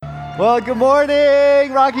Well, good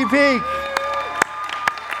morning, Rocky Peak.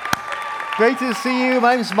 Great to see you.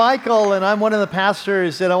 My name's Michael, and I'm one of the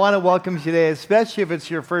pastors, and I want to welcome you today, especially if it's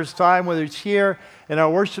your first time, whether it's here in our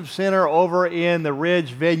worship center over in the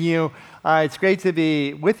Ridge venue. It's great to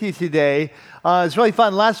be with you today. It's really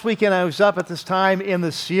fun. Last weekend, I was up at this time in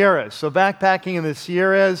the Sierras, so backpacking in the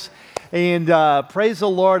Sierras, and praise the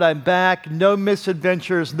Lord, I'm back. No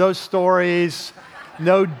misadventures, no stories,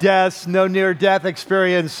 no deaths, no near-death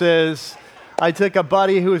experiences. I took a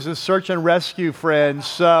buddy who was a search and rescue friend,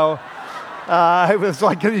 so I was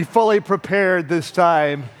like going to be fully prepared this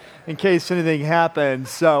time in case anything happened.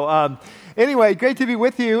 So anyway, great to be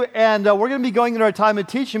with you, and we're going to be going into our time of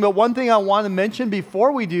teaching, but one thing I want to mention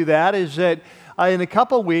before we do that is that in a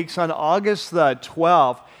couple weeks, on August the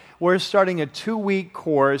 12th, we're starting a 2-week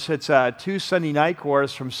course. It's a 2 Sunday night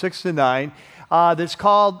course from 6 to 9. That's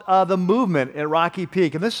called The Movement at Rocky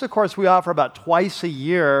Peak. And this is a course we offer about twice a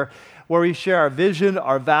year where we share our vision,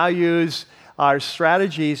 our values, our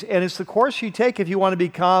strategies. And it's the course you take if you want to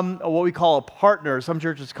become what we call a partner. Some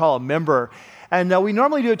churches call a member. And we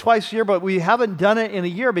normally do it twice a year, but we haven't done it in a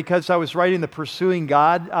year because I was writing the Pursuing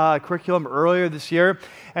God curriculum earlier this year.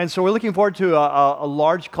 And so we're looking forward to a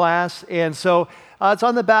large class. And so it's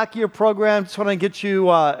on the back of your program. Just want to get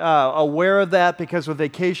you aware of that because with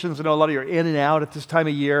vacations, I know a lot of you are in and out at this time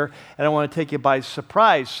of year, and I want to take you by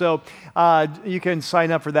surprise. So you can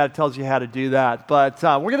sign up for that. It tells you how to do that. But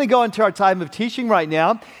we're going to go into our time of teaching right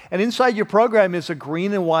now. And inside your program is a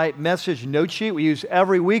green and white message note sheet we use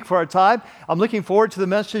every week for our time. I'm looking forward to the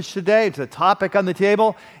message today. It's a topic on the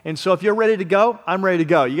table. And so if you're ready to go, I'm ready to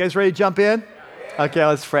go. You guys ready to jump in? Okay,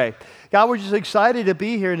 let's pray. God, we're just excited to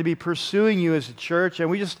be here and to be pursuing you as a church. And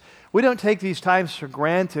we don't take these times for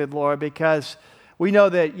granted, Lord, because we know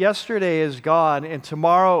that yesterday is gone and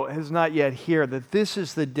tomorrow is not yet here, that this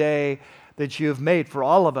is the day that you have made for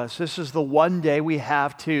all of us. This is the one day we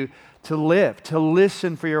have to live, to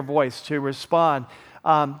listen for your voice, to respond,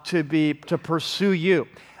 to pursue you.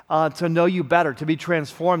 To know you better, to be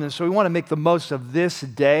transformed. And so we want to make the most of this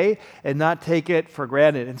day and not take it for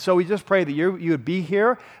granted. And so we just pray that you would be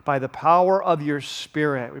here by the power of your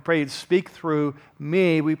Spirit. We pray you'd speak through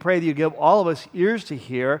me. We pray that you give all of us ears to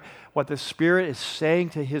hear what the Spirit is saying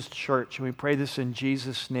to his church. And we pray this in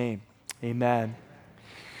Jesus' name. Amen.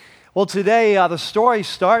 Well, today the story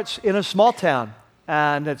starts in a small town,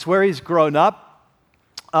 and it's where he's grown up.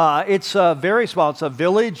 It's very small. It's a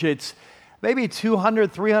village. It's maybe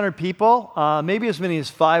 200, 300 people, maybe as many as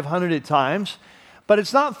 500 at times, but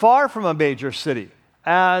it's not far from a major city.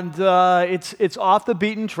 And it's off the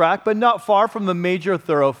beaten track, but not far from a major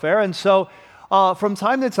thoroughfare. And so from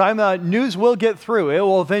time to time, news will get through. It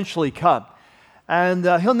will eventually come. And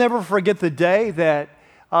he'll never forget the day that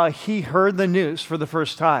he heard the news for the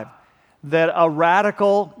first time, that a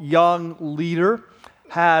radical young leader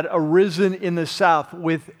had arisen in the South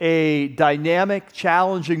with a dynamic,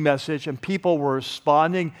 challenging message, and people were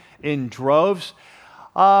responding in droves.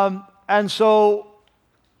 And so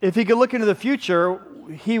if he could look into the future,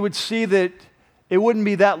 he would see that it wouldn't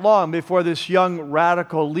be that long before this young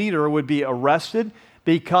radical leader would be arrested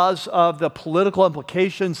because of the political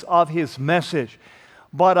implications of his message.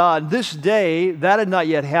 But on this day, that had not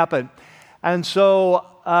yet happened. And so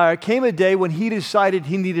came a day when he decided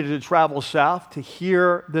he needed to travel south to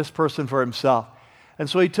hear this person for himself. And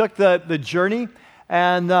so he took the journey,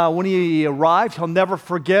 and when he arrived, he'll never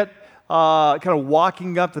forget kind of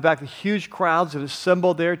walking up the back, the huge crowds that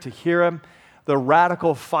assembled there to hear him, the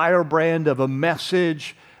radical firebrand of a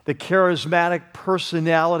message, the charismatic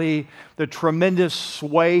personality, the tremendous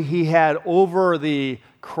sway he had over the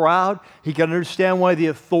crowd. He could understand why the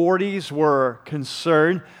authorities were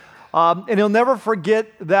concerned. And he'll never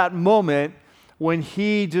forget that moment when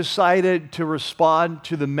he decided to respond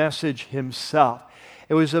to the message himself.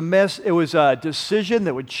 It was a decision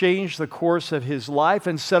that would change the course of his life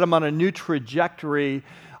and set him on a new trajectory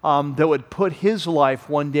that would put his life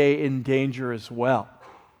one day in danger as well.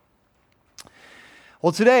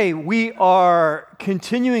 Well, today we are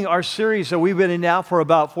continuing our series that we've been in now for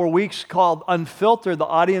about 4 weeks called Unfiltered, the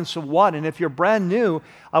Audience of One. And if you're brand new,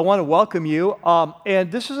 I want to welcome you.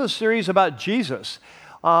 And this is a series about Jesus.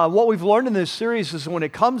 What we've learned in this series is when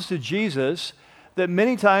it comes to Jesus, that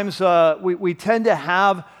many times we tend to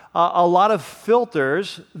have a lot of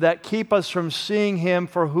filters that keep us from seeing him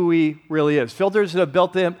for who he really is. Filters that have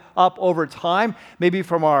built him up over time, maybe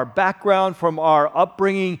from our background, from our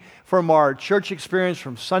upbringing, from our church experience,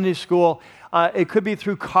 from Sunday school. It could be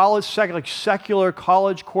through college, like secular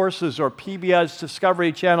college courses or PBS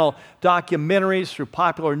Discovery Channel documentaries, through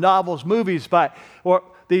popular novels, movies, or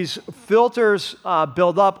these filters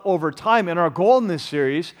build up over time. And our goal in this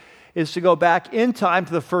series is to go back in time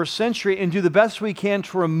to the first century and do the best we can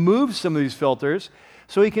to remove some of these filters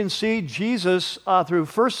so we can see Jesus through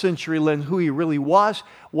first century lens, who he really was,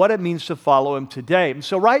 what it means to follow him today. And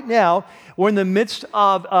so right now, we're in the midst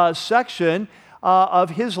of a section of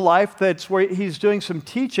his life that's where he's doing some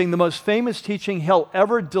teaching, the most famous teaching he'll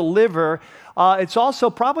ever deliver. It's also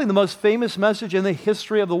probably the most famous message in the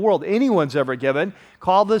history of the world anyone's ever given,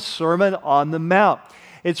 called the Sermon on the Mount.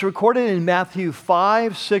 It's recorded in Matthew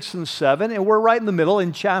 5, 6, and 7, and we're right in the middle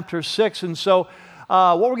in chapter 6. And so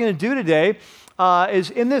what we're going to do today is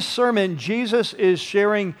in this sermon, Jesus is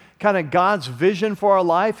sharing kind of God's vision for our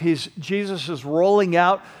life. Jesus is rolling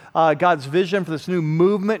out God's vision for this new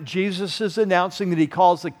movement. Jesus is announcing that he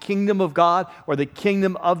calls the kingdom of God or the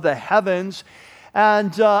kingdom of the heavens,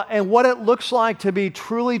 and what it looks like to be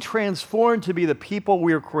truly transformed to be the people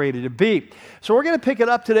we are created to be. So we're going to pick it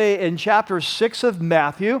up today in chapter 6 of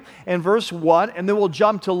Matthew and verse 1, and then we'll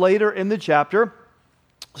jump to later in the chapter.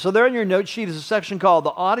 So there in your note sheet is a section called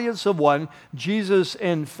The Audience of One, Jesus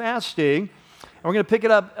and Fasting. And we're going to pick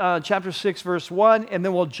it up chapter 6, verse 1, and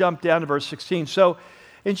then we'll jump down to verse 16. So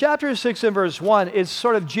in chapter 6 and verse 1, it's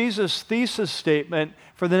sort of Jesus' thesis statement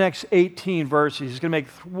for the next 18 verses. He's going to make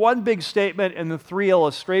one big statement and then 3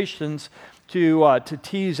 illustrations to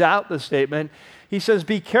tease out the statement. He says,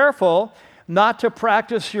 be careful not to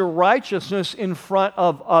practice your righteousness in front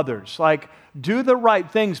of others. Like, do the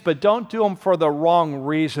right things, but don't do them for the wrong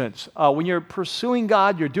reasons. When you're pursuing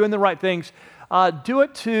God, you're doing the right things, do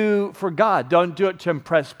it for God. Don't do it to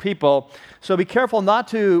impress people. So be careful not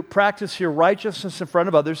to practice your righteousness in front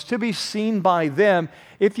of others to be seen by them.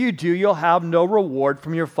 If you do, you'll have no reward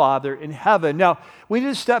from your Father in heaven. Now, we need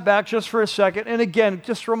to step back just for a second. And again,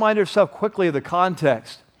 just remind yourself quickly of the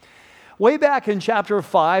context. Way back in chapter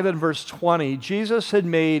 5 and verse 20, Jesus had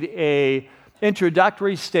made an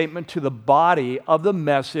introductory statement to the body of the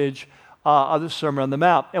message of the Sermon on the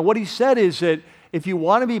Mount. And what he said is that if you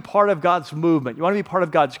want to be part of God's movement, you want to be part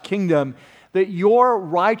of God's kingdom, that your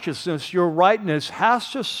righteousness, your rightness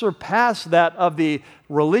has to surpass that of the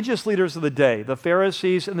religious leaders of the day, the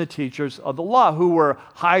Pharisees and the teachers of the law, who were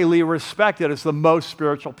highly respected as the most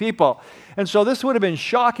spiritual people. And so this would have been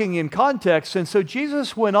shocking in context. And so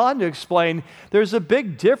Jesus went on to explain there's a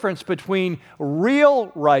big difference between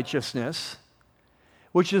real righteousness,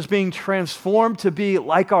 which is being transformed to be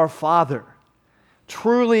like our Father,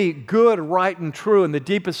 truly good, right, and true in the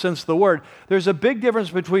deepest sense of the word. There's a big difference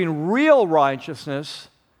between real righteousness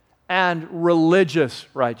and religious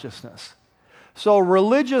righteousness. So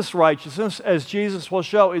religious righteousness, as Jesus will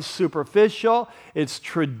show, is superficial, it's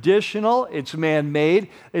traditional, it's man-made,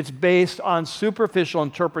 it's based on superficial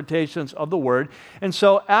interpretations of the word. And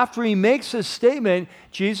so after he makes this statement,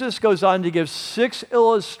 Jesus goes on to give 6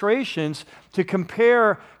 illustrations to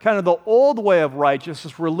compare kind of the old way of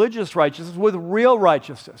righteousness, religious righteousness, with real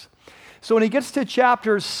righteousness. So when he gets to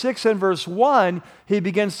chapter 6 and verse 1, he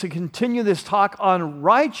begins to continue this talk on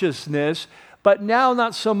righteousness, but now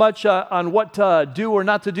not so much on what to do or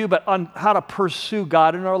not to do, but on how to pursue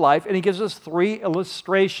God in our life. And he gives us 3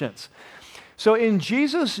 illustrations. So in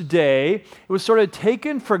Jesus' day, it was sort of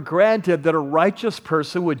taken for granted that a righteous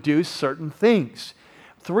person would do certain things.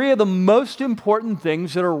 3 of the most important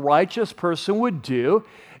things that a righteous person would do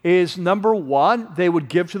is, number 1, they would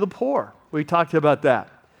give to the poor. We talked about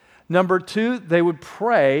that. Number 2, they would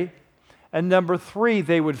pray. And number 3,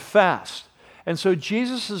 they would fast. And so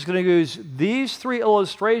Jesus is going to use these 3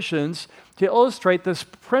 illustrations to illustrate this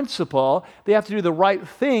principle. They have to do the right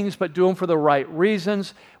things, but do them for the right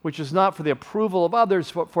reasons, which is not for the approval of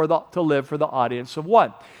others, but to live for the audience of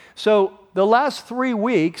one. So the last 3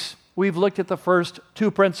 weeks, we've looked at the first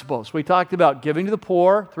 2 principles. We talked about giving to the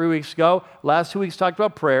poor 3 weeks ago. Last 2 weeks talked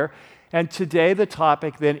about prayer. And today the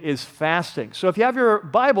topic then is fasting. So if you have your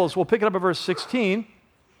Bibles, we'll pick it up at verse 16.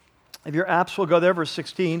 If your apps will go there, verse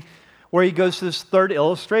 16, where he goes to this 3rd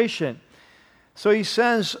illustration. So he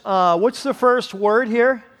says, what's the first word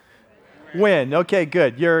here? When. Okay,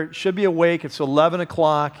 good. You should be awake. It's 11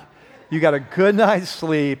 o'clock. You got a good night's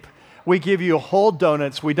sleep. We give you whole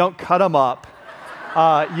donuts. We don't cut them up.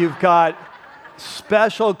 You've got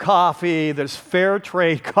special coffee. There's fair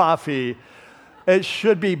trade coffee. It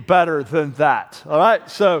should be better than that. All right?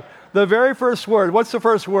 So the very first word, what's the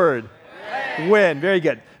first word? When. Very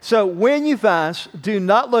good. So when you fast, do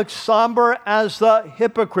not look somber as the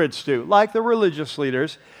hypocrites do, like the religious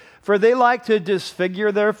leaders, for they like to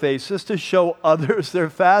disfigure their faces to show others they're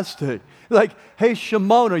fasting. Like, hey,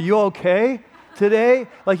 Shimon, are you okay today?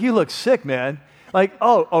 Like, you look sick, man. Like,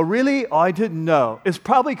 oh, really? Oh, I didn't know. It's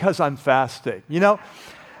probably because I'm fasting, you know?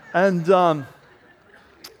 And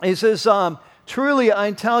he says, Truly,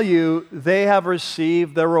 I tell you, they have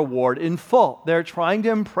received their reward in full. They're trying to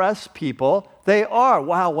impress people. They are.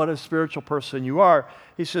 Wow, what a spiritual person you are.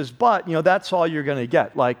 He says, but, that's all you're going to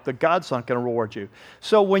get. Like, the God's not going to reward you.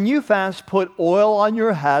 So when you fast, put oil on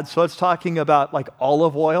your head. So it's talking about, like,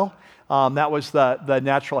 olive oil. That was the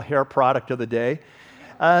natural hair product of the day.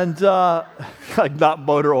 And like, not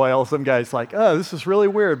motor oil. Some guy's like, oh, this is really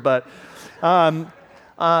weird. But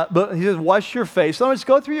he says, wash your face. In other words,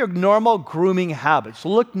 go through your normal grooming habits.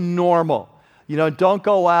 Look normal. Don't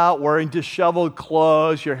go out wearing disheveled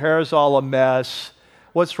clothes. Your hair is all a mess.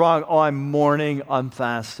 What's wrong? Oh, I'm mourning. I'm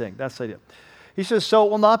fasting. That's the idea. He says, so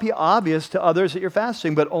it will not be obvious to others that you're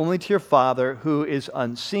fasting, but only to your Father who is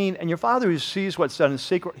unseen. And your Father who sees what's done in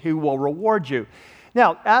secret, he will reward you.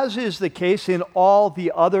 Now, as is the case in all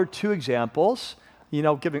the other two examples,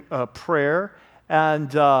 giving prayer and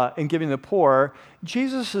giving the poor,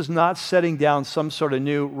 Jesus is not setting down some sort of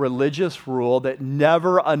new religious rule that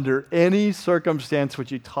never under any circumstance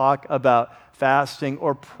would you talk about fasting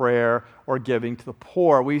or prayer or giving to the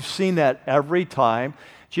poor. We've seen that every time.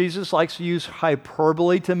 Jesus likes to use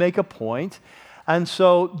hyperbole to make a point. And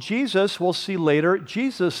so Jesus, we'll see later,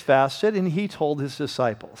 Jesus fasted and he told his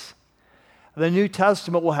disciples. The New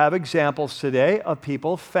Testament will have examples today of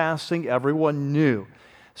people fasting everyone knew.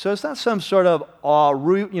 So it's not some sort of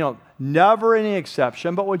never any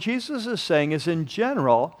exception, but what Jesus is saying is in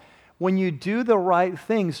general, when you do the right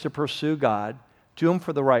things to pursue God, do them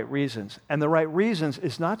for the right reasons. And the right reasons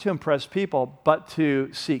is not to impress people, but to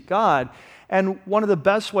seek God. And one of the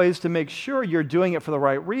best ways to make sure you're doing it for the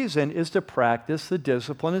right reason is to practice the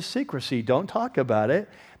discipline of secrecy. Don't talk about it.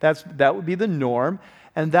 That would be the norm.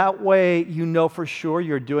 And that way you know for sure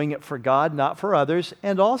you're doing it for God, not for others.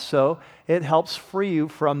 And also it helps free you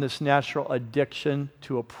from this natural addiction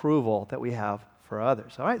to approval that we have for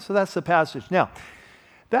others. All right, so that's the passage. Now,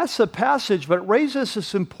 that's the passage, but it raises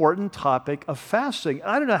this important topic of fasting.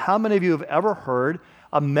 I don't know how many of you have ever heard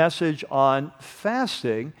a message on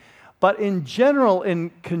fasting, but in general, in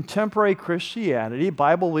contemporary Christianity,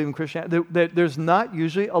 Bible-believing Christianity, there's not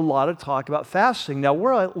usually a lot of talk about fasting. Now,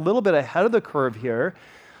 we're a little bit ahead of the curve here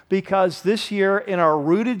because this year in our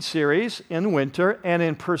Rooted series in winter and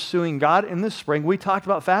in Pursuing God in the spring, we talked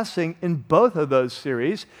about fasting in both of those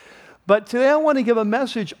series. But today I want to give a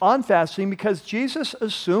message on fasting because Jesus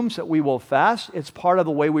assumes that we will fast. It's part of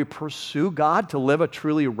the way we pursue God to live a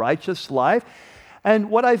truly righteous life.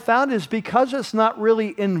 And what I found is because it's not really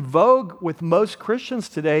in vogue with most Christians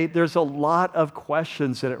today, there's a lot of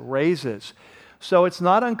questions that it raises. So it's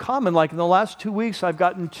not uncommon. Like in the last 2 weeks, I've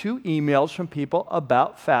gotten 2 emails from people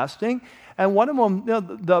about fasting. And one of them,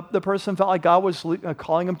 the person felt like God was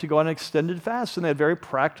calling them to go on an extended fast. And they had very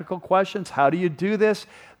practical questions. How do you do this?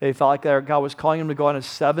 They felt like God was calling them to go on a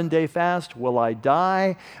 7-day fast. Will I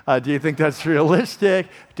die? Do you think that's realistic?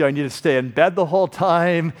 Do I need to stay in bed the whole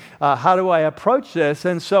time? How do I approach this?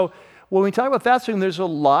 And so when we talk about fasting, there's a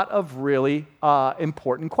lot of really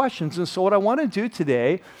important questions. And so what I want to do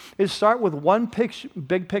today is start with one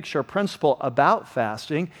big picture principle about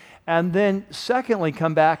fasting, and then secondly,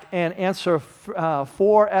 come back and answer 4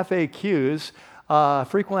 FAQs,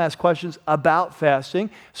 frequently asked questions about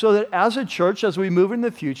fasting, so that as a church, as we move in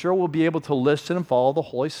the future, we'll be able to listen and follow the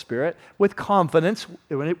Holy Spirit with confidence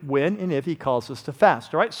when and if He calls us to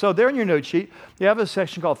fast. All right, so there in your note sheet, you have a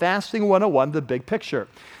section called Fasting 101, the big picture.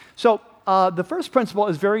 So the first principle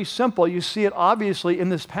is very simple. You see it obviously in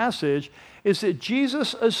this passage, is that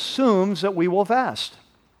Jesus assumes that we will fast.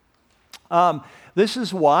 This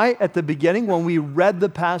is why at the beginning when we read the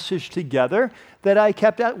passage together that I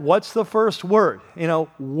kept at, what's the first word?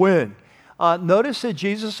 When. Notice that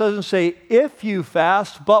Jesus doesn't say if you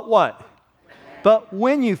fast, but what? But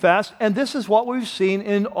when you fast. And this is what we've seen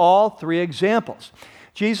in all 3 examples.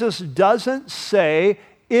 Jesus doesn't say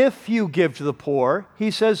if you give to the poor, he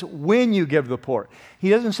says when you give to the poor. He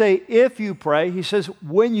doesn't say if you pray, he says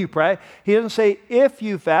when you pray. He doesn't say if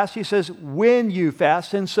you fast, he says when you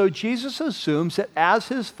fast. And so Jesus assumes that as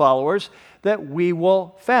his followers that we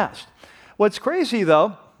will fast. What's crazy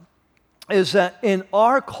though is that in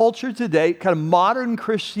our culture today, kind of modern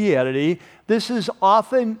Christianity, this is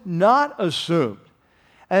often not assumed.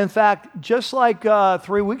 And in fact, just like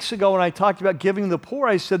 3 weeks ago when I talked about giving to the poor,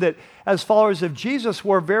 I said that as followers of Jesus,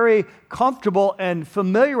 we're very comfortable and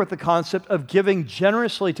familiar with the concept of giving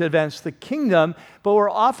generously to advance the kingdom, but we're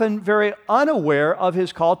often very unaware of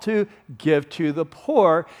his call to give to the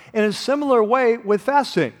poor in a similar way with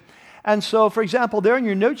fasting. And so, for example, there in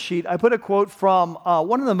your note sheet, I put a quote from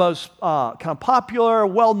one of the most kind of popular,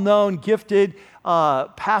 well-known, gifted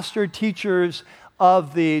pastor teachers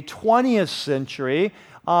of the 20th century.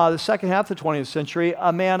 the second half of the 20th century,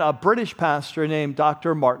 a British pastor named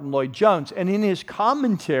Dr. Martin Lloyd-Jones. And in his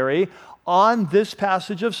commentary on this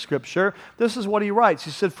passage of Scripture, this is what he writes.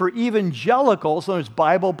 He said, for evangelicals, those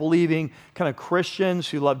Bible-believing kind of Christians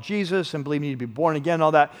who love Jesus and believe you need to be born again,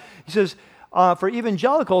 all that, he says, for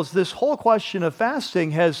evangelicals, this whole question of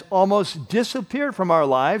fasting has almost disappeared from our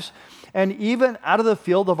lives and even out of the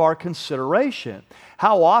field of our consideration.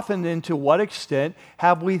 How often and to what extent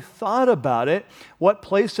have we thought about it? What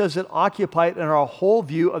place does it occupy in our whole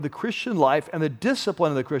view of the Christian life and the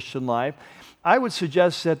discipline of the Christian life? I would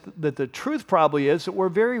suggest that the truth probably is that we're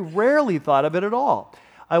very rarely thought of it at all.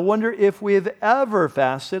 I wonder if we have ever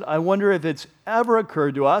fasted. I wonder if it's ever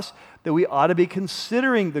occurred to us that we ought to be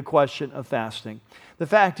considering the question of fasting. The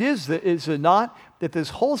fact is it not that this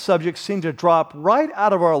whole subject seemed to drop right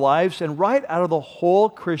out of our lives and right out of the whole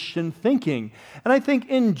Christian thinking. And I think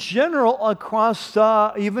in general across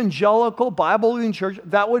evangelical Bible-believing church,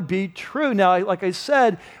 that would be true. Now, like I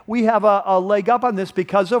said, we have a leg up on this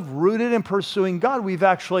because of rooted in pursuing God. We've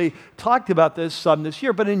actually talked about this some this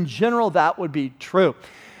year, but in general, that would be true.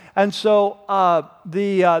 And so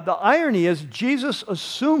the irony is Jesus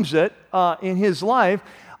assumes it in his life,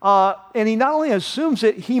 and he not only assumes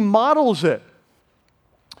it, he models it.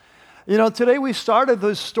 You know, today we started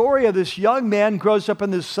the story of this young man grows up in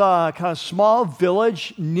this kind of small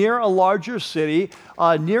village near a larger city,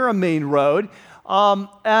 near a main road,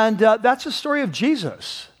 and that's the story of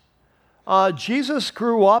Jesus. Jesus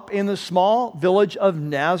grew up in the small village of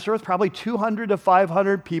Nazareth, probably 200 to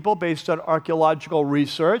 500 people based on archaeological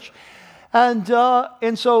research. And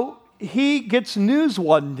so he gets news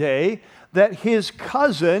one day that his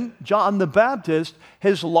cousin, John the Baptist,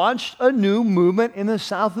 has launched a new movement in the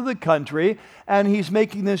south of the country, and he's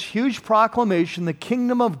making this huge proclamation, the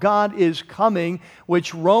kingdom of God is coming,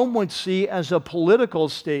 which Rome would see as a political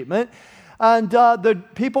statement. And the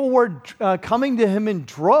people were coming to him in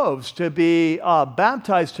droves to be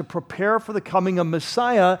baptized, to prepare for the coming of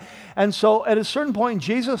Messiah. And so at a certain point,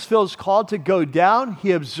 Jesus feels called to go down.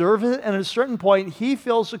 He observes it, and at a certain point, he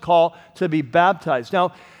feels the call to be baptized.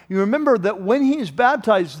 Now, you remember that when he's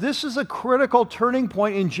baptized, this is a critical turning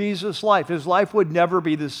point in Jesus' life. His life would never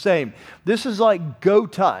be the same. This is like go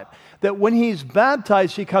time. That when he's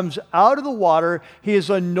baptized, he comes out of the water, he is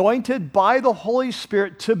anointed by the Holy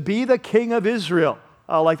Spirit to be the king of Israel.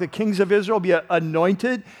 Like the kings of Israel be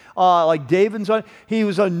anointed, like David's on. He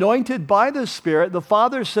was anointed by the Spirit. The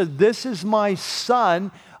Father said, this is my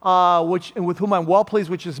son, with whom I'm well pleased,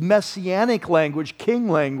 which is messianic language, king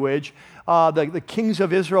language. The kings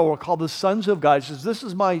of Israel were called the sons of God. He says, this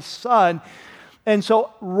is my son. And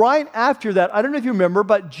so right after that, I don't know if you remember,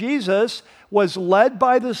 but Jesus was led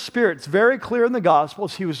by the Spirit. It's very clear in the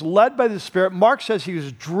Gospels. He was led by the Spirit. Mark says he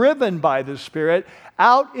was driven by the Spirit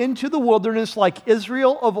out into the wilderness like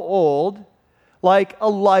Israel of old, like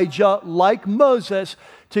Elijah, like Moses,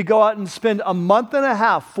 to go out and spend a month and a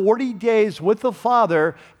half, 40 days with the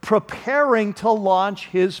Father, preparing to launch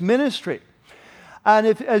his ministry. And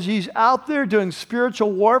as he's out there doing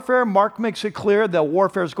spiritual warfare, Mark makes it clear that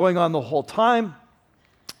warfare is going on the whole time.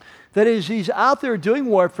 That as he's out there doing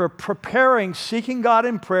warfare, preparing, seeking God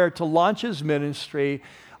in prayer to launch his ministry,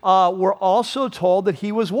 we're also told that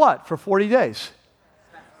he was what for 40 days?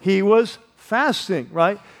 He was fasting,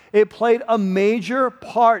 right? It played a major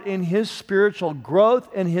part in his spiritual growth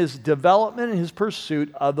and his development and his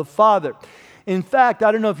pursuit of the Father. In fact,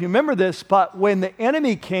 I don't know if you remember this, but when the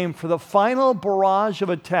enemy came for the final barrage of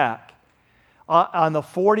attack on the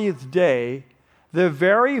 40th day, the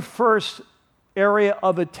very first area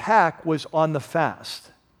of attack was on the fast.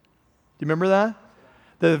 Do you remember that?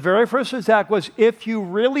 The very first attack was, if you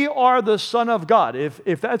really are the Son of God,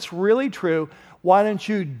 if that's really true, why don't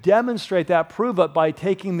you demonstrate that, prove it by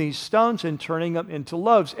taking these stones and turning them into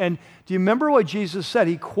loaves? And do you remember what Jesus said?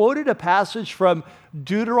 He quoted a passage from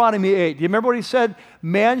Deuteronomy 8. Do you remember what he said?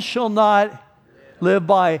 Man shall not live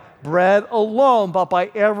by bread alone, but by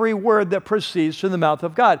every word that proceeds from the mouth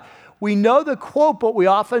of God. We know the quote, but we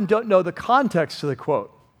often don't know the context of the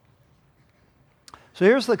quote. So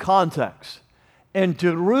here's the context. In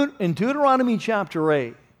Deuteronomy chapter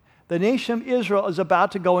 8, the nation of Israel is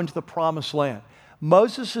about to go into the promised land.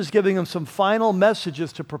 Moses is giving them some final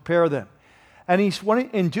messages to prepare them. And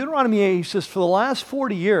in Deuteronomy 8, he says, for the last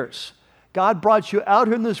 40 years, God brought you out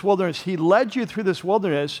here in this wilderness. He led you through this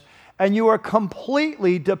wilderness, and you are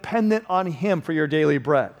completely dependent on him for your daily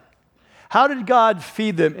bread. How did God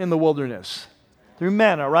feed them in the wilderness? Through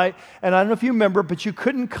manna, right? And I don't know if you remember, but you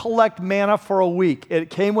couldn't collect manna for a week.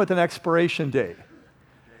 It came with an expiration date.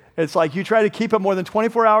 It's like you try to keep it more than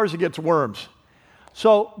 24 hours, it gets worms.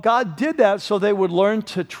 So God did that so they would learn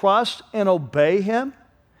to trust and obey him.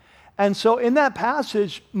 And so in that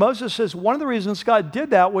passage, Moses says one of the reasons God did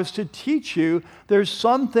that was to teach you there's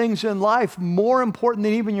some things in life more important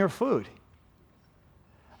than even your food.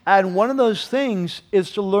 And one of those things is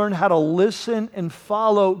to learn how to listen and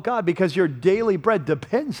follow God because your daily bread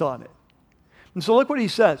depends on it. And so look what he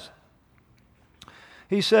says.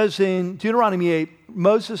 He says in Deuteronomy 8,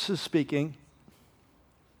 Moses is speaking.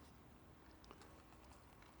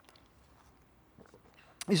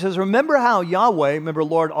 He says, remember how Yahweh, remember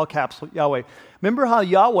Lord, all caps, Yahweh. Remember how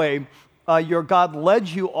Yahweh, your God, led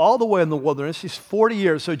you all the way in the wilderness. He's 40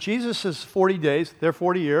 years. So Jesus is 40 days. They're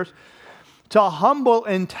 40 years. To humble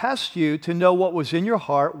and test you to know what was in your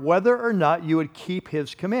heart, whether or not you would keep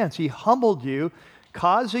his commands. He humbled you,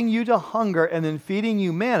 causing you to hunger and then feeding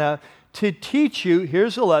you manna to teach you,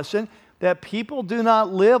 here's the lesson, that people do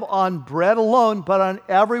not live on bread alone, but on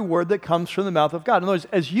every word that comes from the mouth of God. In other words,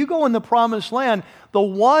 as you go in the promised land, the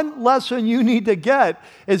one lesson you need to get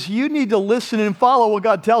is you need to listen and follow what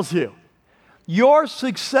God tells you. Your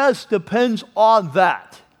success depends on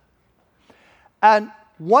that. And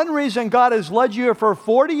one reason God has led you here for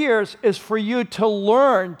 40 years is for you to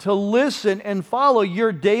learn, to listen, and follow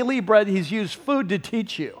your daily bread. He's used food to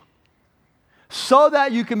teach you so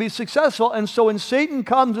that you can be successful. And so when Satan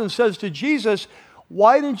comes and says to Jesus,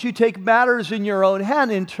 why didn't you take matters in your own hand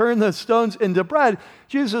and turn the stones into bread?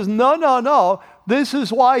 Jesus says, no. This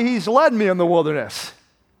is why he's led me in the wilderness.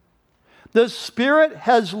 The Spirit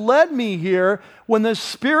has led me here. When the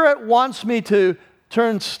Spirit wants me to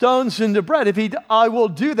turn stones into bread, I will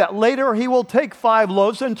do that. Later, he will take 5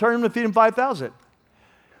 loaves and turn them to feed 5,000.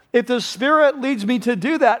 If the Spirit leads me to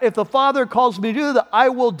do that, if the Father calls me to do that, I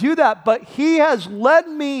will do that. But he has led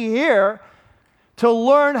me here to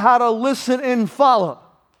learn how to listen and follow.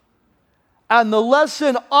 And the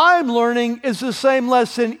lesson I'm learning is the same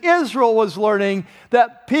lesson Israel was learning,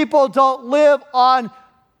 that people don't live on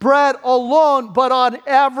bread alone, but on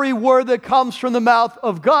every word that comes from the mouth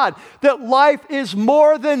of God. That life is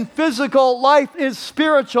more than physical, life is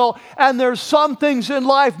spiritual, and there's some things in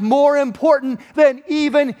life more important than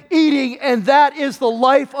even eating, and that is the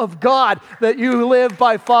life of God that you live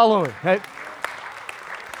by following. Right?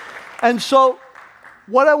 And so,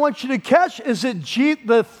 what I want you to catch is that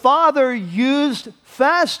the Father used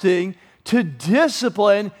fasting to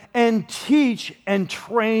discipline and teach and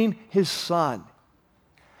train his Son.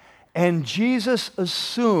 And Jesus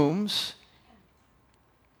assumes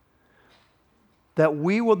that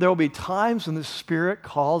there will be times when the Spirit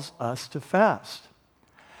calls us to fast.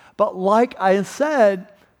 But like I said,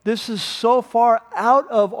 this is so far out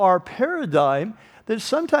of our paradigm that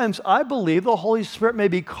sometimes I believe the Holy Spirit may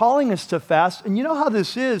be calling us to fast. And you know how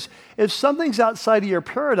this is? If something's outside of your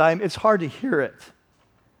paradigm, it's hard to hear it.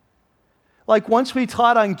 Like once we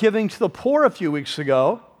taught on giving to the poor a few weeks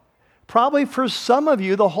ago, probably for some of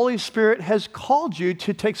you, the Holy Spirit has called you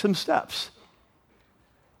to take some steps.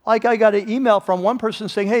 Like I got an email from one person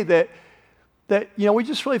saying, hey, that we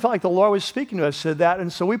just really felt like the Lord was speaking to us, said that,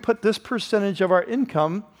 and so we put this percentage of our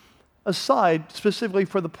income aside specifically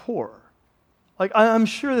for the poor. Like I'm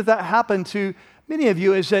sure that happened to many of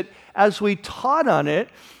you, is that as we taught on it,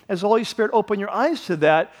 as the Holy Spirit opened your eyes to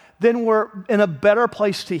that, then we're in a better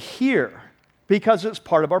place to hear because it's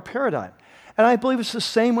part of our paradigm. And I believe it's the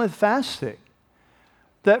same with fasting.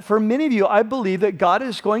 That for many of you, I believe that God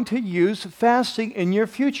is going to use fasting in your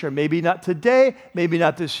future. Maybe not today, maybe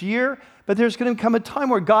not this year, but there's going to come a time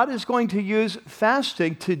where God is going to use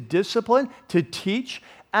fasting to discipline, to teach,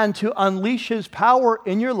 and to unleash his power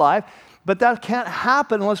in your life. But that can't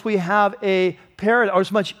happen unless we have a paradigm, or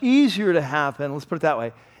it's much easier to happen. Let's put it that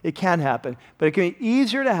way. It can happen, but it can be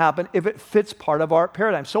easier to happen if it fits part of our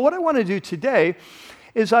paradigm. So what I want to do today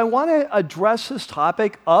is I want to address this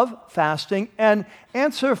topic of fasting and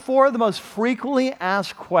answer 4 of the most frequently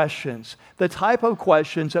asked questions, the type of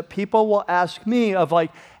questions that people will ask me of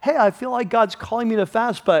like, hey, I feel like God's calling me to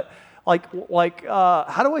fast, but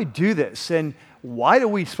how do I do this? And why are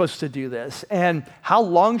we supposed to do this? And how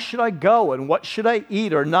long should I go? And what should I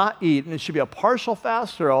eat or not eat? And it should be a partial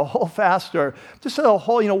fast or a whole fast or just a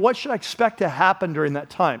whole, what should I expect to happen during that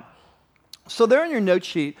time? So there in your note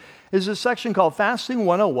sheet is a section called Fasting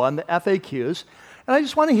 101, the FAQs. And I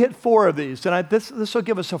just want to hit 4 of these. And this will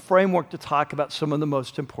give us a framework to talk about some of the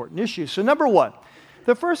most important issues. So number 1,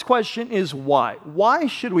 the first question is why? Why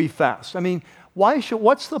should we fast? I mean,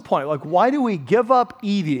 what's the point? Like, why do we give up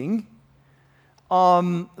eating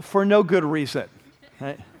for no good reason?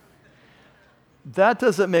 Right? That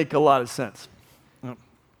doesn't make a lot of sense.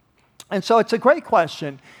 And so it's a great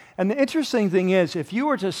question. And the interesting thing is, if you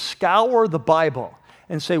were to scour the Bible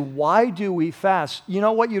and say, why do we fast? You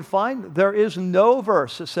know what you'd find? There is no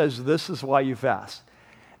verse that says this is why you fast.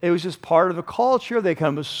 It was just part of the culture. They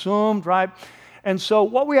kind of assumed, right? And so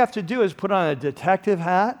what we have to do is put on a detective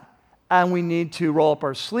hat, and we need to roll up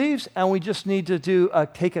our sleeves, and we just need to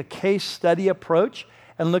take a case study approach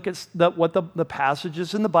and look at what the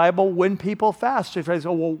passages in the Bible when people fast. If I say,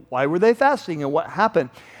 well, why were they fasting and what happened?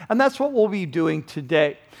 And that's what we'll be doing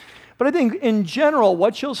today. But I think in general,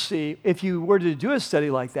 what you'll see if you were to do a study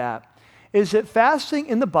like that is that fasting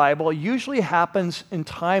in the Bible usually happens in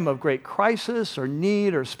time of great crisis or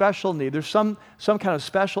need or special need. There's some kind of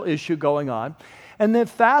special issue going on. And then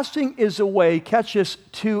fasting is a way, catch this,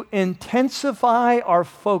 to intensify our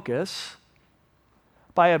focus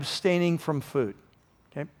by abstaining from food.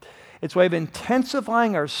 Okay? It's a way of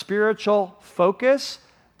intensifying our spiritual focus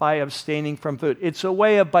by abstaining from food. It's a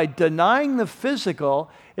way of, by denying the physical,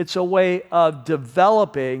 it's a way of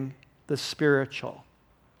developing the spiritual.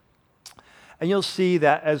 And you'll see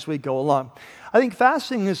that as we go along. I think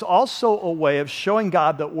fasting is also a way of showing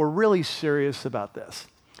God that we're really serious about this.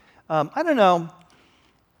 I don't know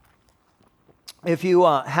if you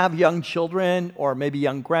have young children or maybe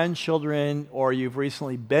young grandchildren or you've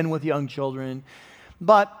recently been with young children,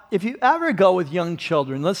 but if you ever go with young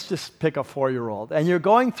children, let's just pick a 4-year-old, and you're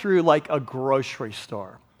going through like a grocery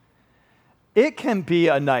store, it can be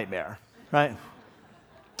a nightmare, right?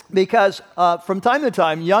 Because from time to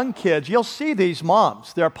time, young kids, you'll see these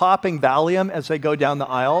moms. They're popping Valium as they go down the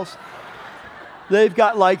aisles. They've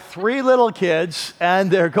got like 3 little kids,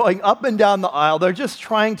 and they're going up and down the aisle. They're just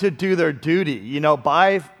trying to do their duty,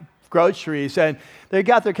 buy groceries. And they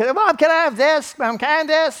got their kids, Mom, can I have this? Mom, can I have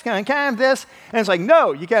this? Can I have this? And it's like,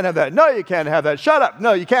 no, you can't have that. No, you can't have that. Shut up.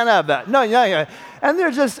 No, you can't have that. No, yeah.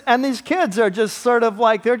 And these kids are just sort of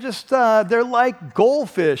like, they're like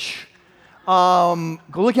goldfish.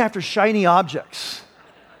 Looking after shiny objects,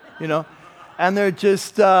 and they're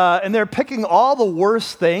just, and they're picking all the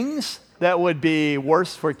worst things that would be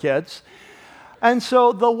worse for kids. And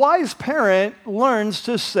so the wise parent learns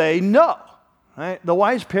to say no, right? The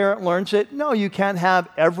wise parent learns that, no, you can't have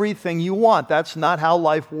everything you want. That's not how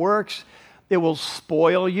life works. It will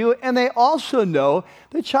spoil you. And they also know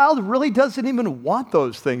the child really doesn't even want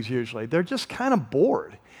those things usually. They're just kind of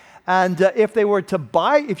bored. And if you were to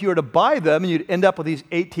buy them, and you'd end up with these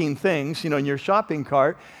 18 things, in your shopping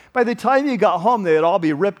cart, by the time you got home, they'd all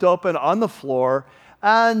be ripped open on the floor,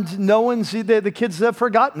 and the kids have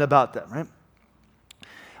forgotten about them, right?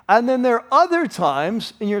 And then there are other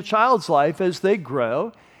times in your child's life as they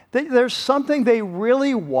grow, there's something they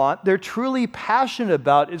really want, they're truly passionate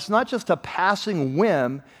about. It's not just a passing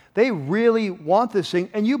whim. They really want this thing,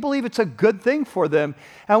 and you believe it's a good thing for them.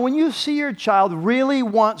 And when you see your child really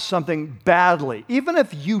want something badly, even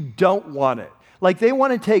if you don't want it, like they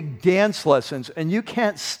want to take dance lessons, and you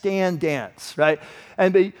can't stand dance, right?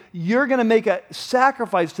 And you're going to make a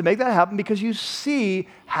sacrifice to make that happen because you see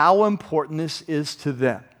how important this is to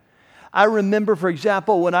them. I remember, for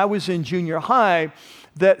example, when I was in junior high,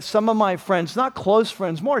 that some of my friends, not close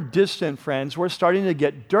friends, more distant friends, were starting to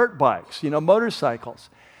get dirt bikes, motorcycles.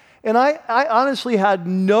 And I honestly had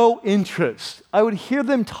no interest. I would hear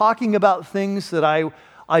them talking about things that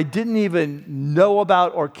I didn't even know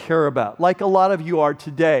about or care about, like a lot of you are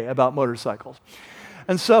today about motorcycles.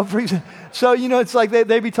 And so, it's like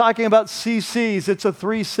they'd be talking about CCs, it's a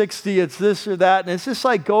 360, it's this or that, and it's just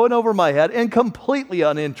like going over my head and completely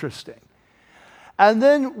uninteresting. And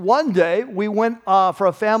then one day, we went for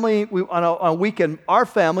a family, on a weekend, our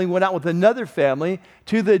family went out with another family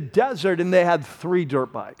to the desert, and they had 3 dirt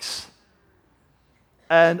bikes.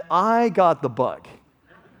 And I got the bug.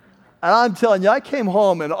 And I'm telling you, I came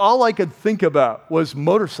home, and all I could think about was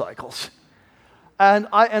motorcycles. And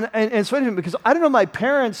it's funny because I don't know, my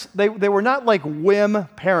parents, they were not like whim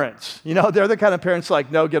parents. They're the kind of parents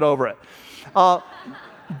like, no, get over it.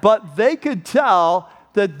 But they could tell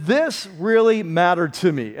that this really mattered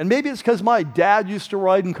to me. And maybe it's because my dad used to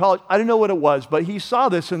ride in college. I don't know what it was, but he saw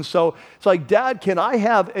this. And so it's like, Dad, can I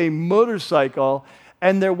have a motorcycle?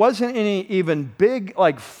 And there wasn't any even big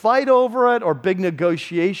fight over it or big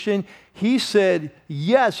negotiation. He said,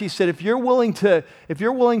 yes. He said, if you're willing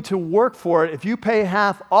to work for it, if you pay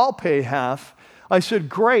half, I'll pay half. I said,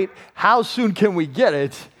 great. How soon can we get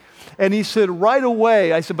it? And he said, right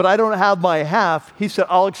away. I said, but I don't have my half. He said,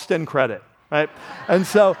 I'll extend credit. Right? And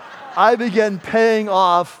so I began paying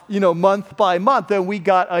off, month by month, and we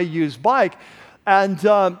got a used bike. And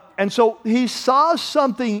so he saw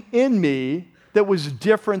something in me that was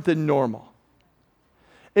different than normal.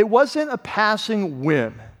 It wasn't a passing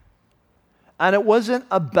whim, and it wasn't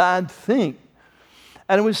a bad thing.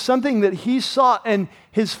 And it was something that he saw, and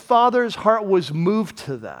his father's heart was moved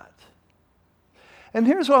to that. And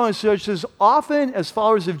here's what I want to say, is often as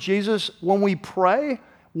followers of Jesus, when we pray,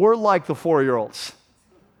 We're like the 4-year-olds.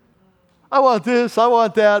 I want this, I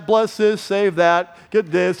want that, bless this, save that, get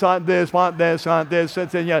this, want this, and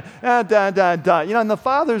then, and the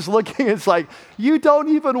Father's looking, it's like, you don't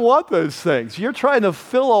even want those things. You're trying to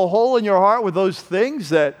fill a hole in your heart with those things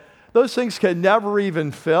that those things can never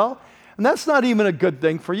even fill. And that's not even a good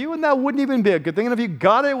thing for you, and that wouldn't even be a good thing. And if you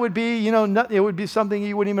got it, it would be, it would be something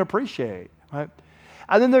you wouldn't even appreciate, right?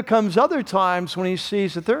 And then there comes other times when he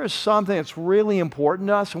sees that there is something that's really important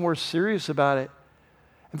to us and we're serious about it.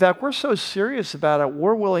 In fact, we're so serious about it,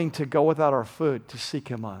 we're willing to go without our food to seek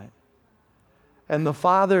him on it. And the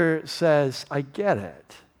Father says, I get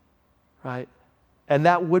it, right? And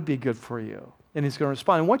that would be good for you. And he's going to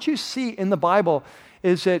respond. And what you see in the Bible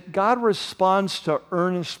is that God responds to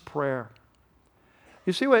earnest prayer.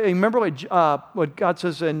 You see, remember what God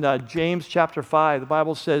says in James chapter 5. The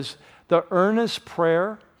Bible says, the earnest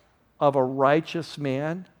prayer of a righteous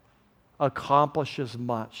man accomplishes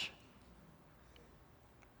much.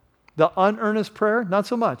 The unearnest prayer, not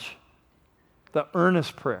so much. The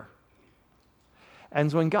earnest prayer.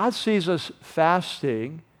 And when God sees us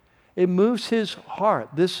fasting, it moves his heart.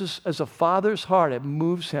 This is, as a father's heart, it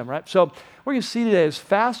moves him, right? So what you see today is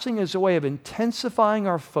fasting is a way of intensifying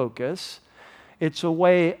our focus. It's a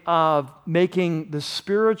way of making the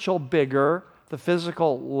spiritual bigger, the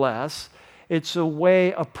physical less. It's a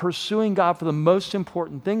way of pursuing God for the most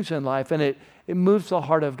important things in life, and it moves the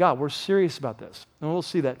heart of God. We're serious about this, and we'll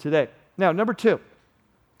see that today. Now, number 2,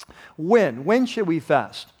 when should we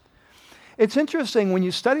fast? It's interesting, when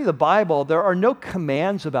you study the Bible, there are no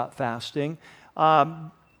commands about fasting.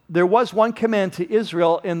 There was one command to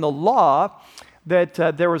Israel in the law that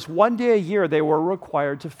there was one day a year they were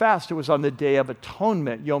required to fast. It was on the Day of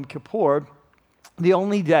Atonement, Yom Kippur, the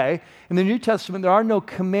only day. In the New Testament, there are no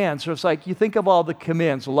commands. So it's like you think of all the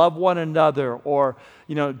commands, love one another, or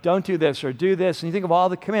don't do this or do this, and you think of all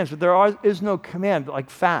the commands, but there is no command like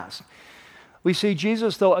fast. We see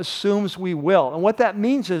Jesus, though, assumes we will. And what that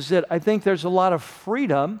means is that I think there's a lot of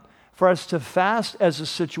freedom for us to fast as the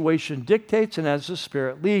situation dictates and as the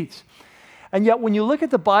Spirit leads. And yet, when you look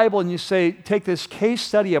at the Bible and you say, take this case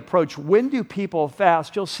study approach, when do people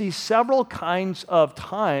fast? You'll see several kinds of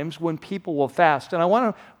times when people will fast. And I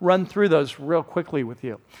want to run through those real quickly with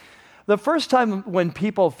you. The first time when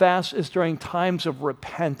people fast is during times of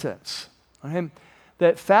repentance. Okay?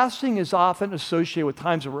 That fasting is often associated with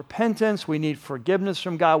times of repentance. We need forgiveness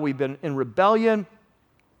from God. We've been in rebellion,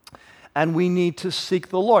 and we need to seek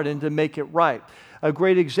the Lord and to make it right. A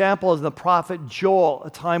great example is the prophet Joel, a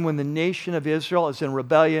time when the nation of Israel is in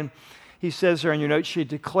rebellion. He says there in your notes, you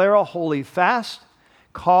declare a holy fast,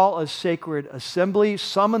 call a sacred assembly,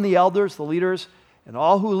 summon the elders, the leaders, and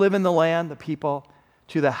all who live in the land, the people,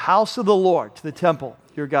 to the house of the Lord, to the temple,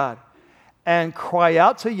 your God, and cry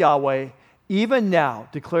out to Yahweh. Even now,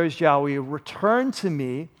 declares Yahweh, return to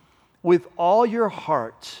me with all your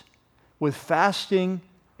heart, with fasting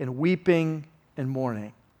and weeping and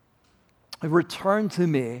mourning. Return to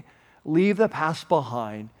me, leave the past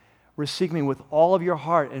behind, seek me with all of your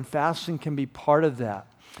heart, and fasting can be part of that.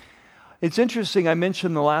 It's interesting, I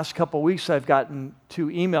mentioned the last couple of weeks I've gotten 2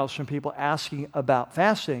 emails from people asking about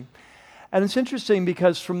fasting. And it's interesting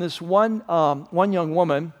because from this one young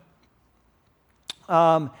woman,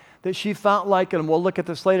 that she felt like, and we'll look at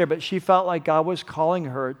this later, but she felt like God was calling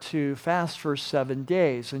her to fast for 7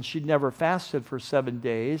 days. And she'd never fasted for 7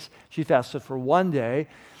 days. She fasted for 1 day.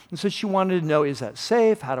 And so she wanted to know, is that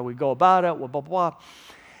safe? How do we go about it? Blah, blah, blah.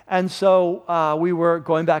 And so we were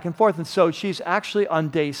going back and forth. And so she's actually on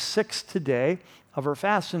day 6 today of her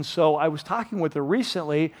fast. And so I was talking with her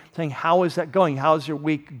recently, saying, how is that going? How is your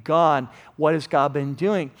week gone? What has God been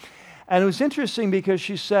doing? And it was interesting because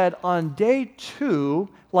she said on day 2,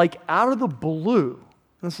 like out of the blue,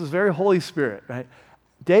 this is very Holy Spirit, right?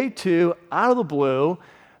 Day 2, out of the blue,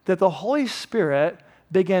 that the Holy Spirit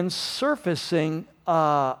began surfacing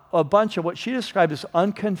a bunch of what she described as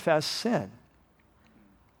unconfessed sin.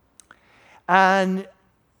 And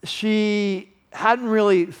she hadn't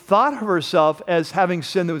really thought of herself as having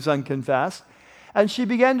sin that was unconfessed. And she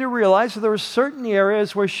began to realize that there were certain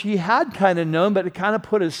areas where she had kind of known, but it kind of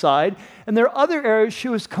put aside. And there are other areas she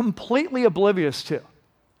was completely oblivious to.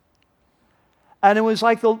 And it was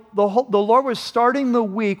like the Lord was starting the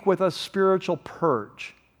week with a spiritual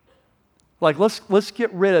purge. Like, let's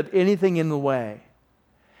get rid of anything in the way.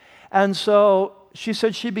 And so she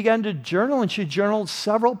said she began to journal, and she journaled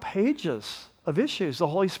several pages of issues the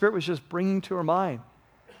Holy Spirit was just bringing to her mind.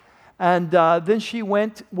 And then she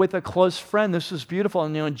went with a close friend. This is beautiful.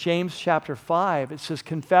 And in James chapter 5, it says,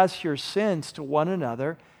 confess your sins to one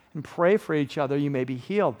another and pray for each other, you may be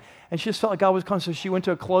healed. And she just felt like God was calling. So she went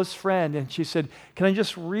to a close friend and she said, can I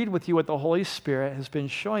just read with you what the Holy Spirit has been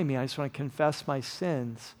showing me? I just want to confess my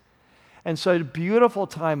sins. And so a beautiful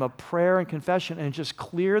time of prayer and confession, and it just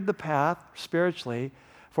cleared the path spiritually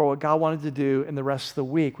for what God wanted to do in the rest of the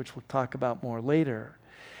week, which we'll talk about more later.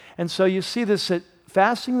 And so you see this, that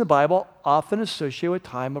fasting in the Bible often associated with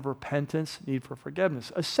time of repentance, need for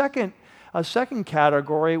forgiveness. A second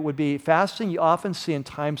category would be fasting you often see in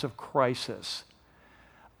times of crisis.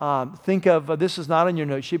 Think of, this is not on your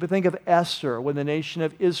note sheet, but think of Esther when the nation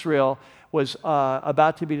of Israel was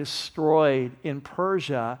about to be destroyed in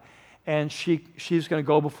Persia, and she's going to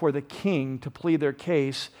go before the king to plead their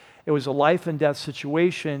case. It was a life and death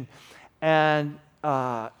situation, and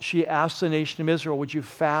she asked the nation of Israel, would you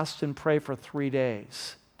fast and pray for 3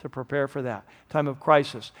 days to prepare for that time of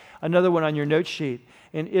crisis? Another one on your note sheet.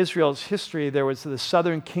 In Israel's history, there was the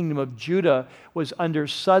southern kingdom of Judah was under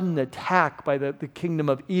sudden attack by the kingdom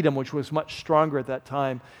of Edom, which was much stronger at that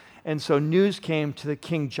time. And so news came to the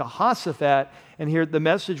king Jehoshaphat, and here the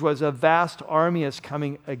message was, a vast army is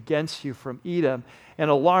coming against you from Edom.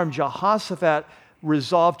 And alarmed, Jehoshaphat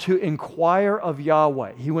resolved to inquire of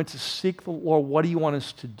Yahweh. He went to seek the Lord, what do you want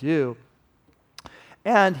us to do?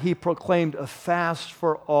 And he proclaimed a fast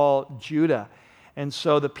for all Judah. And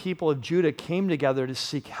so the people of Judah came together to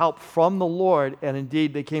seek help from the Lord, and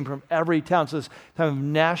indeed they came from every town. So this time of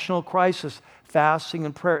national crisis, fasting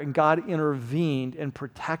and prayer, and God intervened and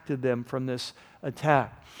protected them from this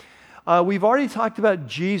attack. We've already talked about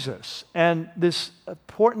Jesus and this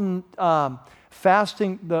important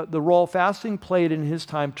fasting, the role fasting played in his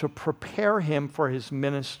time to prepare him for his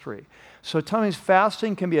ministry. So sometimes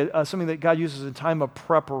fasting can be something that God uses in time of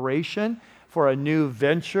preparation for a new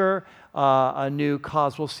venture, a new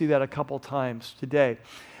cause. We'll see that a couple times today.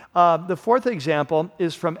 The fourth example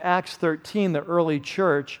is from Acts 13, the early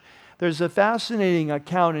church. There's a fascinating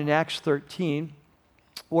account in Acts 13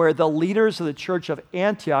 where the leaders of the church of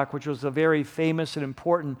Antioch, which was a very famous and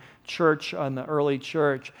important church in the early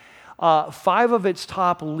church, 5 of its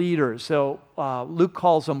top leaders, so Luke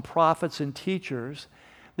calls them prophets and teachers,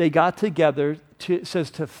 they got together, it says,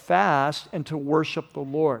 to fast and to worship the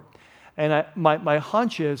Lord. And my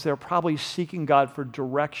hunch is they're probably seeking God for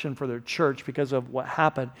direction for their church because of what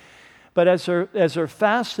happened. But as they're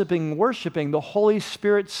fasting and worshiping, the Holy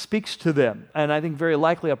Spirit speaks to them. And I think very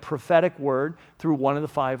likely a prophetic word through one of the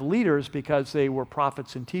 5 leaders because they were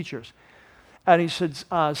prophets and teachers. And he said,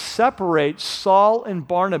 separate Saul and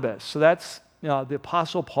Barnabas. So that's the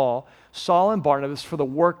Apostle Paul, Saul and Barnabas for the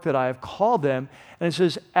work that I have called them. And it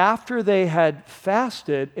says, after they had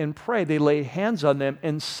fasted and prayed, they laid hands on them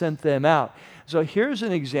and sent them out. So here's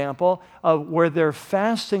an example of where they're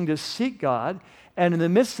fasting to seek God. And in the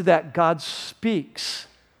midst of that, God speaks.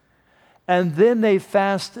 And then they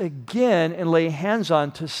fast again and lay hands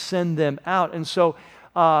on to send them out. And so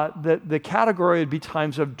the category would be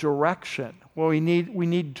times of direction. Well, we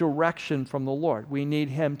need direction from the Lord. We need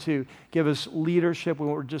him to give us leadership. When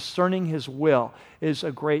we're discerning his will is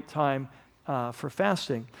a great time for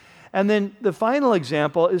fasting. And then the final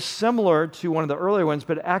example is similar to one of the earlier ones,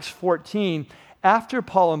 but Acts 14, after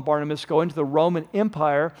Paul and Barnabas go into the Roman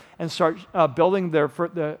Empire and start building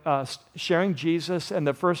sharing Jesus and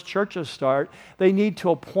the first churches start, they need to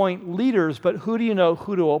appoint leaders, but who do you know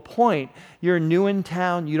who to appoint? You're new in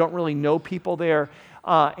town, you don't really know people there,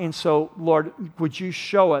 and so, Lord, would you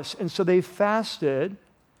show us? And so they fasted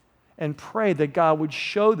and prayed that God would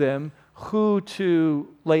show them who to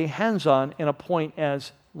lay hands on and appoint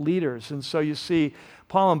as leaders. And so you see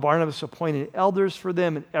Paul and Barnabas appointed elders for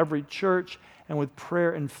them in every church, and with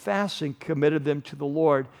prayer and fasting committed them to the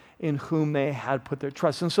Lord in whom they had put their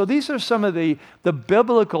trust. And so these are some of the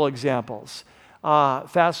biblical examples.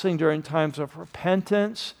 Fasting during times of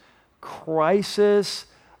repentance, crisis,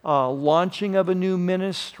 launching of a new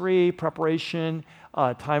ministry, preparation,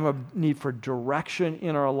 time of need for direction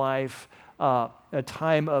in our life, a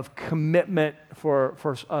time of commitment for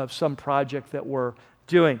some project that we're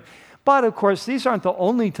doing. But of course, these aren't the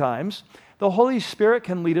only times. The Holy Spirit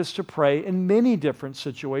can lead us to pray in many different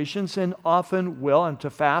situations and often will, and to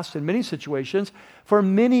fast in many situations for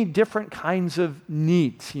many different kinds of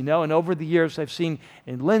needs, And over the years, I've seen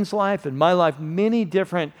in Lynn's life, in my life, many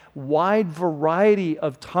different wide variety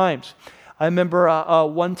of times. I remember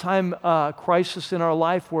one time crisis in our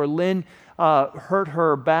life where Lynn hurt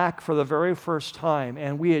her back for the very first time,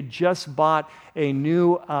 and we had just bought a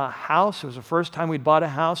new house. It was the first time we'd bought a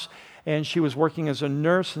house. And she was working as a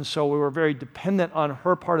nurse, and so we were very dependent on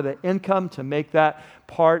her part of the income to make that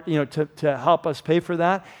part, to help us pay for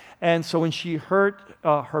that. And so when she hurt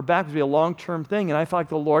her back, it would be a long-term thing, and I felt like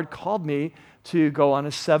the Lord called me to go on a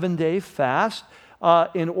 7-day fast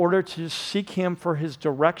in order to seek Him for His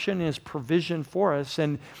direction and His provision for us.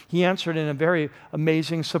 And He answered in a very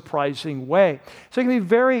amazing, surprising way. So it can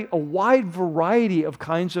be a wide variety of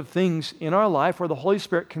kinds of things in our life where the Holy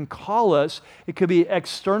Spirit can call us. It could be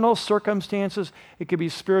external circumstances. It could be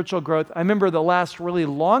spiritual growth. I remember the last really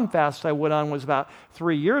long fast I went on was about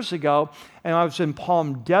 3 years ago, and I was in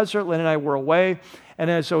Palm Desert. Lynn and I were away.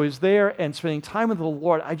 And as I was there and spending time with the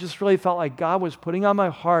Lord, I just really felt like God was putting on my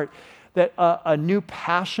heart that a new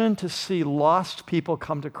passion to see lost people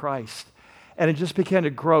come to Christ. And it just began to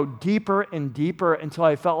grow deeper and deeper until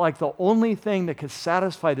I felt like the only thing that could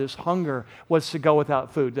satisfy this hunger was to go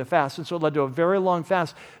without food, to fast. And so it led to a very long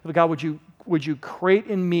fast. But God, would you create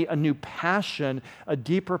in me a new passion, a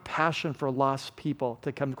deeper passion for lost people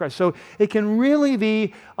to come to Christ? So it can really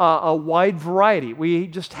be a wide variety. We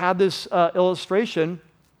just had this illustration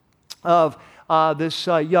of this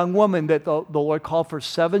young woman that the Lord called for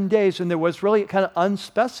 7 days, and there was really kind of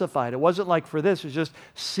unspecified. It wasn't like for this, it was just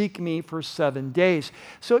seek me for 7 days.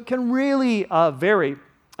 So it can really vary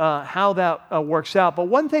how that works out. But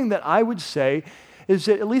one thing that I would say is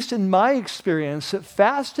that, at least in my experience, that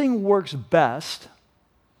fasting works best,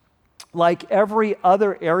 like every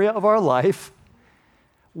other area of our life,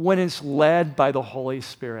 when it's led by the Holy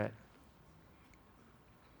Spirit.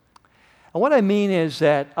 And what I mean is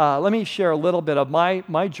that, let me share a little bit of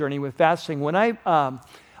my journey with fasting. When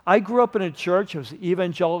I grew up in a church, it was an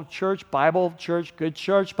evangelical church, Bible church, good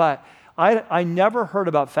church, but I never heard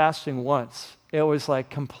about fasting once. It was like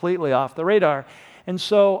completely off the radar. And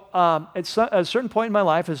so at a certain point in my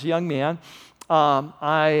life as a young man,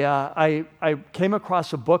 I came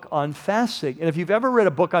across a book on fasting. And if you've ever read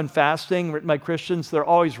a book on fasting written by Christians, they're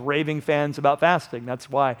always raving fans about fasting. That's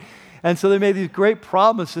why. And so they made these great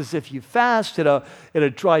promises. If you fast, it'll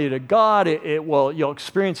draw you to God. You'll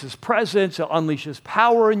experience His presence. It'll unleash His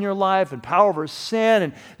power in your life and power over sin.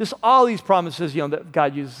 And just all these promises, that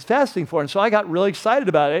God uses fasting for. And so I got really excited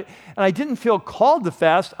about it. And I didn't feel called to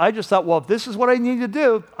fast. I just thought, well, if this is what I need to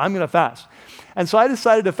do, I'm going to fast. And so I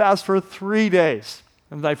decided to fast for 3 days.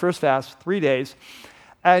 It was my first fast, 3 days.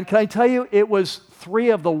 And can I tell you, it was 3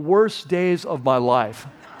 of the worst days of my life.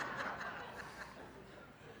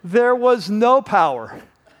 There was no power.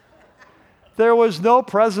 There was no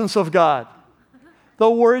presence of God. The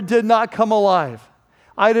Word did not come alive.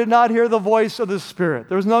 I did not hear the voice of the Spirit.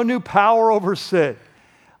 There was no new power over sin.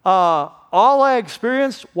 All I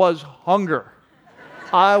experienced was hunger.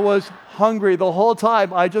 I was hungry the whole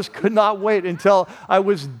time. I just could not wait until I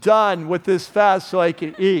was done with this fast so I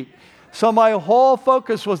could eat. So my whole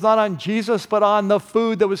focus was not on Jesus, but on the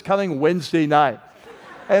food that was coming Wednesday night.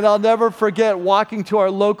 And I'll never forget walking to our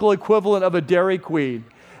local equivalent of a Dairy Queen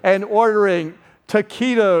and ordering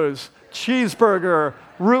taquitos, cheeseburger,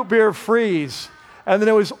 root beer freeze. And then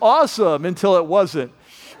it was awesome until it wasn't.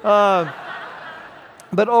 But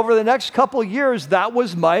over the next couple years, that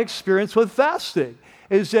was my experience with fasting,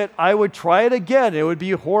 is that I would try it again. It would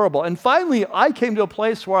be horrible. And finally, I came to a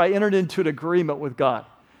place where I entered into an agreement with God.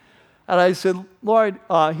 And I said, Lord,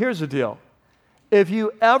 here's the deal. If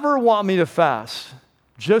you ever want me to fast,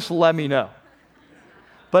 just let me know.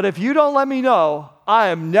 But if you don't let me know, I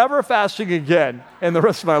am never fasting again in the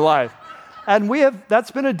rest of my life. And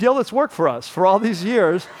that's been a deal that's worked for us for all these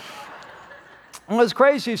years. It was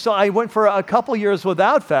crazy. So I went for a couple years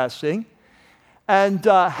without fasting and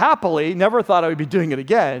happily never thought I would be doing it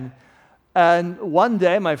again. And one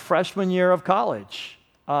day, my freshman year of college,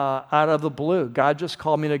 out of the blue, God just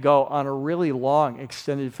called me to go on a really long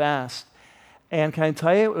extended fast. And can I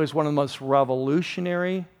tell you, it was one of the most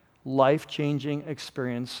revolutionary, life-changing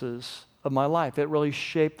experiences of my life. It really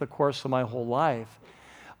shaped the course of my whole life.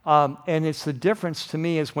 And it's the difference to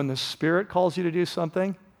me is when the Spirit calls you to do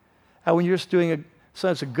something, and when you're just doing so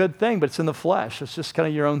it's a good thing, but it's in the flesh. It's just kind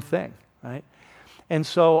of your own thing, right? And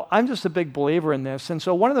so I'm just a big believer in this. And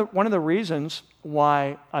so one of the reasons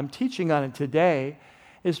why I'm teaching on it today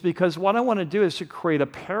is because what I want to do is to create a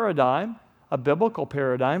paradigm, a biblical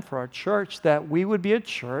paradigm for our church, that we would be a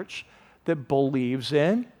church that believes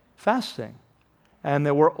in fasting and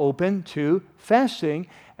that we're open to fasting.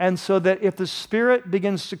 And so that if the Spirit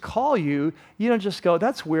begins to call you, you don't just go,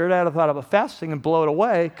 that's weird, I had a thought of a fasting, and blow it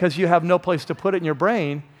away because you have no place to put it in your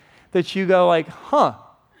brain, that you go like,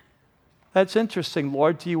 that's interesting.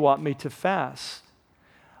 Lord, do you want me to fast?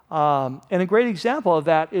 And a great example of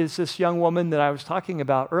that is this young woman that I was talking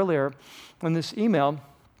about earlier in this email.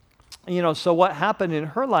 So what happened in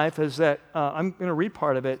her life is that, I'm going to read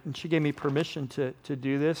part of it, and she gave me permission to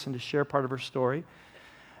do this and to share part of her story.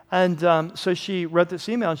 And so she wrote this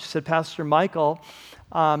email, and she said, Pastor Michael,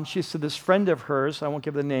 she said, this friend of hers, I won't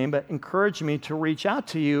give the name, but encouraged me to reach out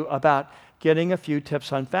to you about getting a few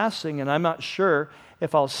tips on fasting, and I'm not sure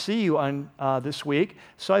if I'll see you on this week,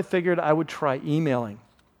 so I figured I would try emailing.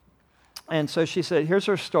 And so she said, here's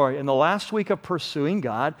her story. In the last week of pursuing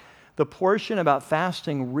God, the portion about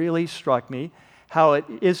fasting really struck me, how it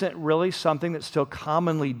isn't really something that's still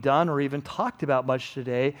commonly done or even talked about much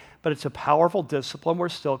today, but it's a powerful discipline we're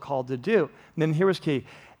still called to do. And then here was key.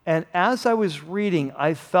 And as I was reading,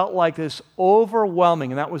 I felt like this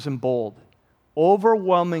overwhelming, and that was in bold,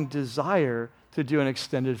 overwhelming desire to do an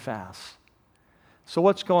extended fast. So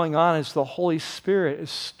what's going on is the Holy Spirit is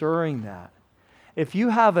stirring that. If you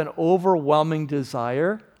have an overwhelming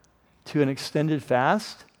desire to an extended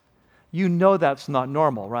fast, you know that's not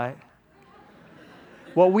normal, right?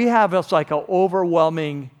 What we have is like an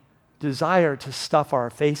overwhelming desire to stuff our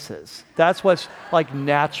faces. That's what's like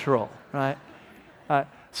natural, right?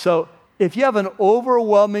 So if you have an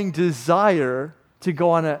overwhelming desire to go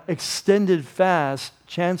on an extended fast,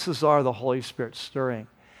 chances are the Holy Spirit's stirring.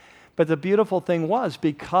 But the beautiful thing was,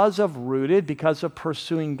 because of Rooted, because of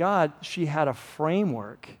pursuing God, she had a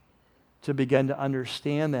framework to begin to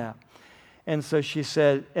understand that. And so she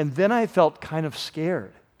said, and then I felt kind of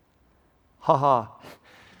scared.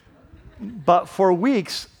 But for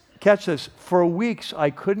weeks, catch this, for weeks I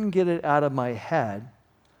couldn't get it out of my head.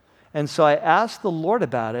 And so I asked the Lord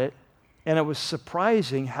about it, and it was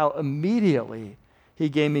surprising how immediately He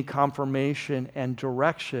gave me confirmation and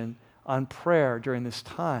direction on prayer during this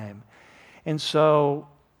time. And so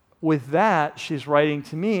with that, she's writing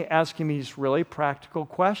to me, asking me these really practical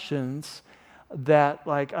questions that,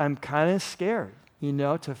 like, I'm kind of scared,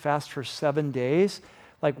 to fast for 7 days.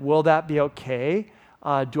 Like, will that be okay?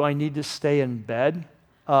 Do I need to stay in bed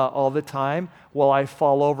all the time? Will I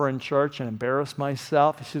fall over in church and embarrass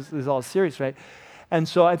myself? It's all serious, right? And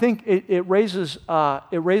so I think it raises a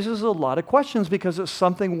lot of questions because it's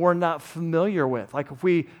something we're not familiar with. Like if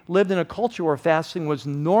we lived in a culture where fasting was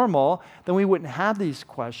normal, then we wouldn't have these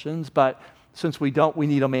questions. But since we don't, we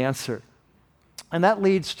need them answered. And that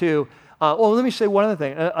leads to, let me say one other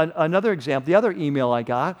thing. Another example, the other email I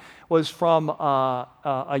got was from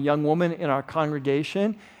a young woman in our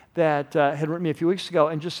congregation that had written me a few weeks ago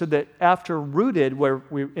and just said that after Rooted, where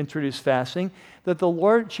we introduced fasting, that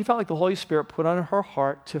she felt like the Holy Spirit put on her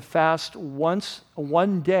heart to fast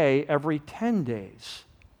one day every 10 days.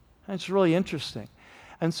 And it's really interesting.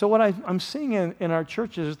 And so what I'm seeing in our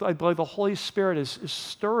churches is I believe the Holy Spirit is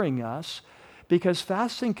stirring us because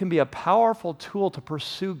fasting can be a powerful tool to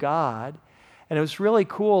pursue God. And it was really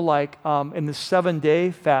cool, like in the 7-day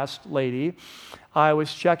fast lady, I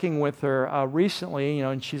was checking with her recently,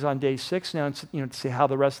 and she's on day 6 now, and, to see how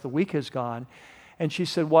the rest of the week has gone. And she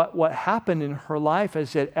said what happened in her life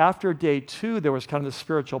is that after day 2, there was kind of the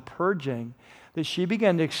spiritual purging, that she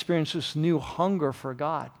began to experience this new hunger for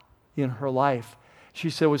God in her life. She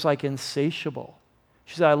said it was like insatiable.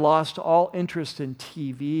 She said, I lost all interest in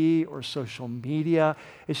TV or social media.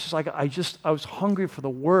 It's just like I was hungry for the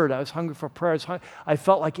Word. I was hungry for prayer. I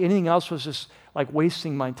felt like anything else was just like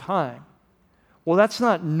wasting my time. Well, that's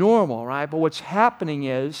not normal, right? But what's happening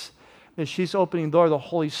is that she's opening the door. The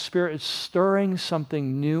Holy Spirit is stirring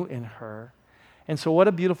something new in her. And so what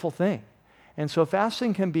a beautiful thing. And so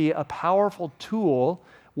fasting can be a powerful tool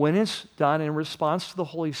when it's done in response to the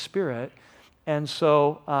Holy Spirit. And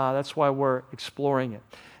so that's why we're exploring it.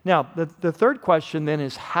 Now, the third question then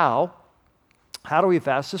is how? How do we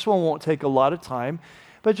fast? This one won't take a lot of time,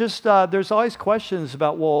 but just there's always questions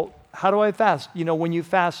about, well, how do I fast? When you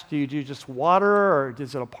fast, do you do just water, or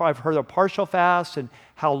is it I've heard of partial fast, and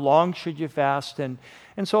how long should you fast? And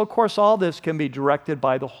so, of course, all this can be directed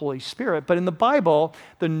by the Holy Spirit. But in the Bible,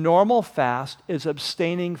 the normal fast is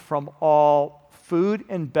abstaining from all food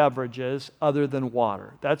and beverages other than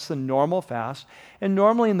water. That's the normal fast. And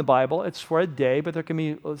normally in the Bible, it's for a day, but there can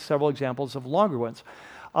be several examples of longer ones.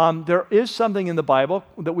 There is something in the Bible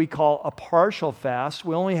that we call a partial fast.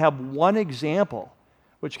 We only have one example,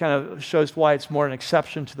 which kind of shows why it's more an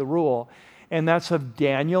exception to the rule. And that's of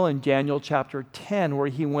Daniel in Daniel chapter 10, where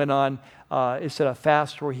he went on, it said a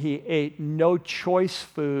fast where he ate no choice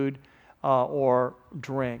food or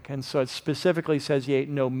drink. And so it specifically says he ate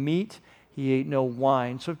no meat, he ate no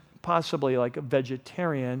wine. So possibly like a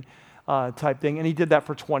vegetarian type thing. And he did that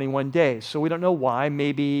for 21 days. So we don't know why.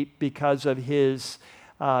 Maybe because of his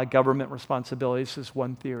government responsibilities is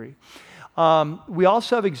one theory. We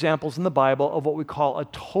also have examples in the Bible of what we call a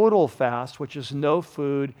total fast, which is no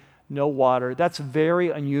food, no water. That's very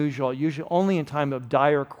unusual. Usually only in time of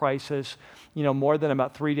dire crisis, more than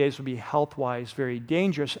about 3 days would be health-wise very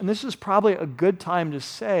dangerous. And this is probably a good time to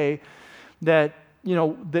say that,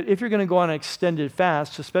 that if you're going to go on an extended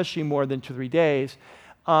fast, especially more than 2 or 3 days,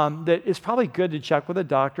 that it's probably good to check with a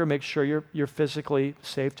doctor, make sure you're physically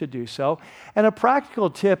safe to do so. And a practical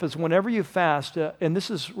tip is whenever you fast, and this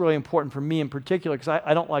is really important for me in particular, because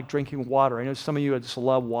I don't like drinking water. I know some of you just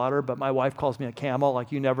love water, but my wife calls me a camel,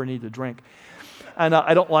 like you never need to drink. And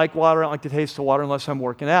I don't like water. I don't like the taste of water unless I'm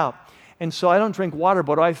working out. And so I don't drink water,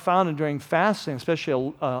 but what I found during fasting,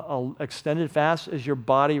 especially an extended fast, is your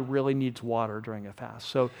body really needs water during a fast.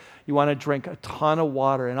 So you want to drink a ton of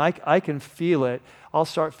water, and I can feel it. I'll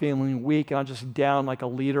start feeling weak, and I'll just down like a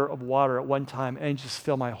liter of water at one time, and just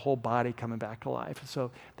feel my whole body coming back to life.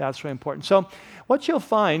 So that's really important. So what you'll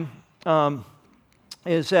find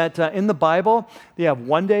is that in the Bible, you have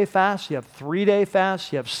 1-day fasts, you have 3-day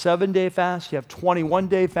fasts, you have 7-day fasts, you have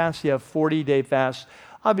 21-day fasts, you have 40-day fasts.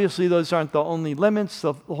 Obviously, those aren't the only limits.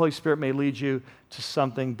 The Holy Spirit may lead you to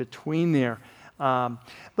something between there.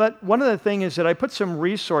 But one of the things is that I put some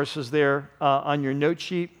resources there on your note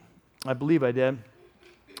sheet. I believe I did,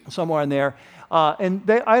 somewhere in there. And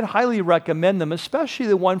I'd highly recommend them, especially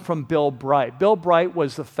the one from Bill Bright. Bill Bright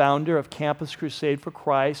was the founder of Campus Crusade for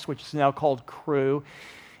Christ, which is now called Cru.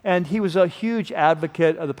 And he was a huge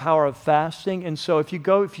advocate of the power of fasting. And so if you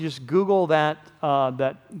just Google that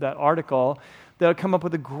article, they'll come up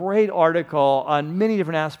with a great article on many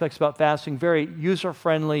different aspects about fasting, very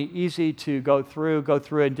user-friendly, easy to go through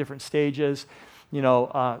in different stages,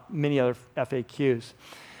 many other FAQs.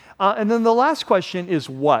 And then the last question is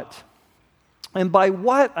what? And by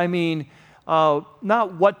what, I mean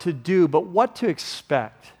not what to do, but what to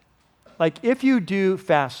expect. Like if you do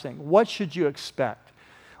fasting, what should you expect?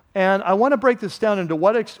 And I want to break this down into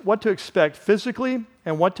what to expect physically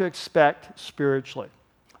and what to expect spiritually.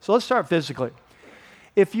 So let's start physically.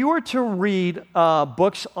 If you were to read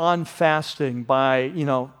books on fasting by,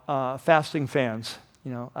 fasting fans,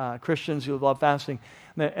 Christians who love fasting,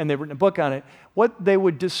 and they've written a book on it, what they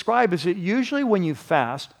would describe is that usually when you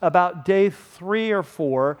fast, about day 3 or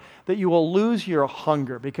 4, that you will lose your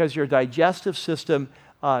hunger because your digestive system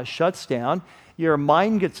shuts down. Your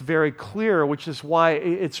mind gets very clear, which is why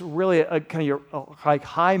it's really a kind of like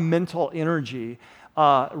high mental energy,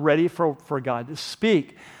 ready for God to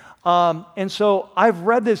speak. And so I've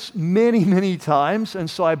read this many, many times, and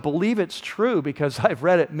so I believe it's true because I've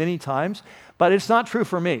read it many times, but it's not true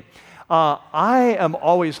for me. I am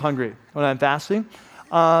always hungry when I'm fasting.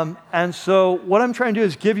 And so what I'm trying to do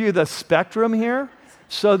is give you the spectrum here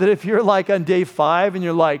so that if you're like on day 5 and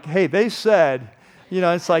you're like, hey, they said,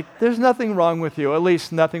 it's like, there's nothing wrong with you, at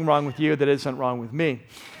least nothing wrong with you that isn't wrong with me.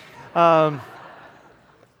 And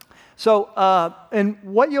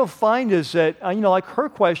what you'll find is that, like her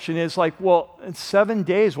question is like, well, in 7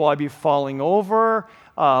 days, will I be falling over?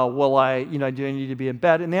 Will I, do I need to be in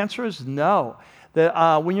bed? And the answer is no.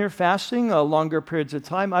 That when you're fasting longer periods of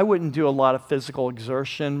time, I wouldn't do a lot of physical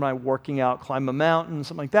exertion, by working out, climb a mountain,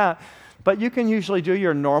 something like that. But you can usually do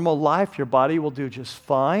your normal life. Your body will do just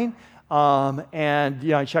fine.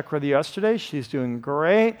 I checked with her yesterday. She's doing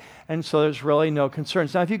great. And so there's really no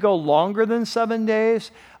concerns. Now, if you go longer than 7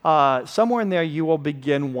 days, somewhere in there you will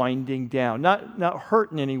begin winding down. Not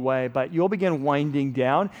hurt in any way, but you'll begin winding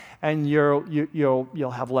down, and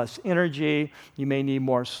you'll have less energy. You may need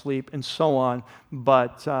more sleep, and so on.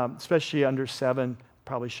 But especially under 7,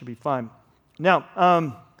 probably should be fine.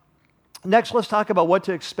 Now, next, let's talk about what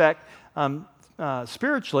to expect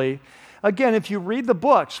spiritually. Again, if you read the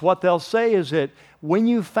books, what they'll say is that when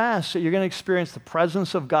you fast, that you're going to experience the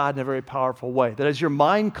presence of God in a very powerful way. That as your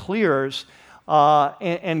mind clears,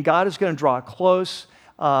 and God is going to draw close,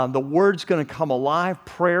 the Word's going to come alive,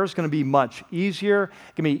 prayer's going to be much easier.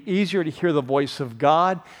 It's going to be easier to hear the voice of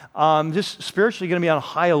God. Just spiritually going to be on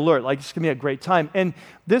high alert, like it's going to be a great time. And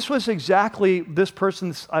this was exactly, this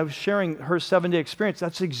person, I was sharing her 7-day experience,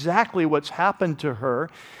 that's exactly what's happened to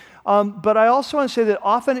her. But I also want to say that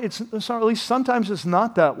often it's not, at least sometimes it's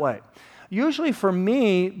not that way. Usually for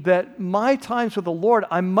me, that my times with the Lord,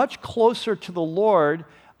 I'm much closer to the Lord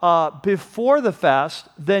before the fast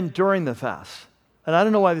than during the fast. And I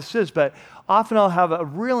don't know why this is, but often I'll have a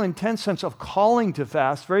real intense sense of calling to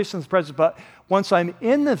fast, very sense of presence. But once I'm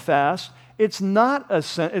in the fast, it's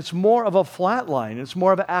more of a flat line. It's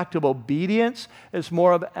more of an act of obedience. It's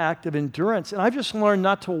more of an act of endurance. And I've just learned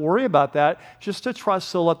not to worry about that, just to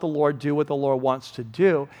trust to let the Lord do what the Lord wants to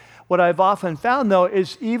do. What I've often found, though,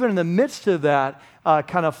 is even in the midst of that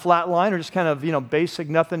kind of flat line or just kind of, basic,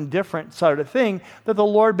 nothing different sort of thing, that the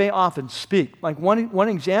Lord may often speak. Like one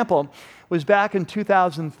example, was back in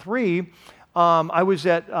 2003. I was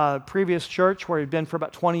at a previous church where I'd been for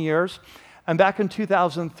about 20 years. And back in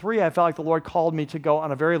 2003, I felt like the Lord called me to go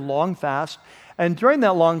on a very long fast. And during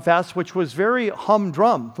that long fast, which was very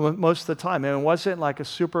humdrum most of the time, and it wasn't like a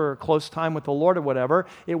super close time with the Lord or whatever.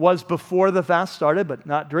 It was before the fast started, but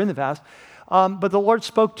not during the fast. But the Lord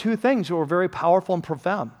spoke two things that were very powerful and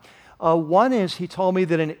profound. One is he told me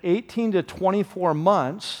that in 18 to 24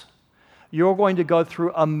 months, you're going to go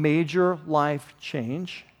through a major life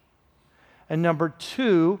change. And number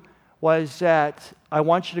two was that I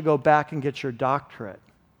want you to go back and get your doctorate,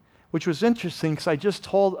 which was interesting because I just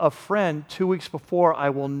told a friend 2 weeks before I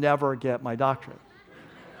will never get my doctorate.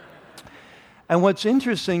 And what's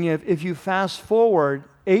interesting, if you fast forward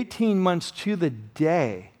 18 months to the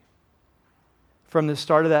day from the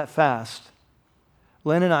start of that fast,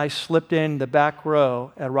 Lynn and I slipped in the back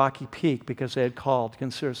row at Rocky Peak because they had called to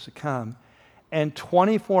consider us to come. And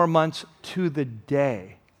 24 months to the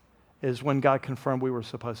day is when God confirmed we were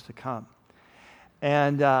supposed to come.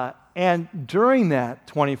 And during that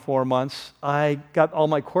 24 months, I got all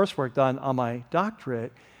my coursework done on my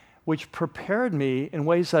doctorate, which prepared me in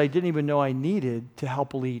ways that I didn't even know I needed to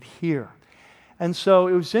help lead here. And so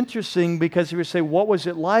it was interesting because he would say, what was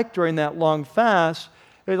it like during that long fast?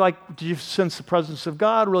 It was like, did you sense the presence of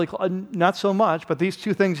God? Really, not so much, but these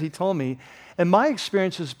two things he told me. And my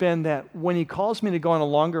experience has been that when he calls me to go on a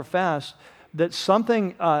longer fast, that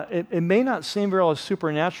something, it may not seem very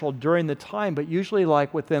supernatural during the time, but usually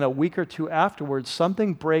like within a week or two afterwards,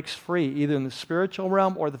 something breaks free, either in the spiritual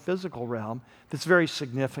realm or the physical realm, that's very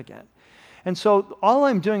significant. And so all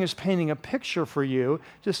I'm doing is painting a picture for you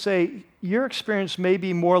to say your experience may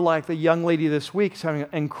be more like the young lady this week who's having an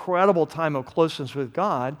incredible time of closeness with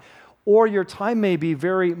God, or your time may be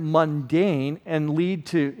very mundane and lead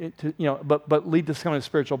to but lead to some kind of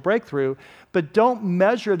spiritual breakthrough. But don't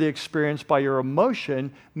measure the experience by your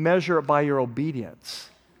emotion, measure it by your obedience.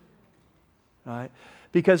 Right?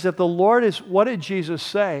 Because if the Lord is, what did Jesus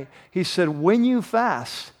say? He said, when you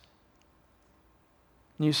fast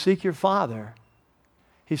and you seek your Father,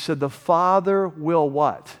 he said, the Father will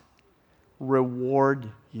what? Reward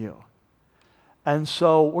you. And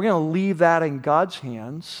so we're going to leave that in God's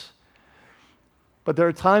hands. But there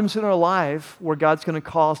are times in our life where God's going to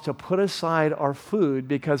call us to put aside our food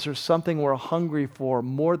because there's something we're hungry for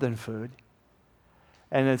more than food.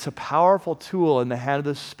 And it's a powerful tool in the hand of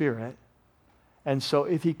the Spirit. And so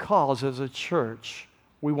if he calls as a church,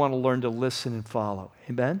 we want to learn to listen and follow.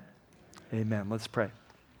 Amen? Amen. Let's pray.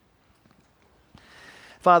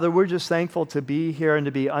 Father, we're just thankful to be here and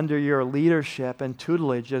to be under your leadership and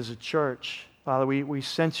tutelage as a church. Father, we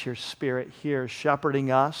sense your Spirit here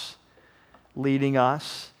shepherding us, leading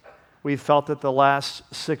us. We've felt it the last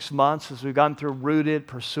 6 months as we've gone through Rooted,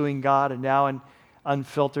 Pursuing God, and now an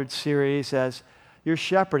Unfiltered series as you're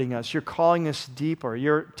shepherding us. You're calling us deeper.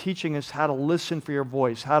 You're teaching us how to listen for your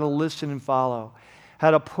voice, how to listen and follow,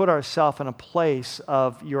 how to put ourselves in a place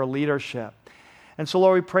of your leadership. And so,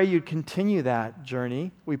 Lord, we pray you'd continue that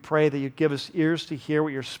journey. We pray that you'd give us ears to hear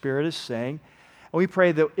what your Spirit is saying. And we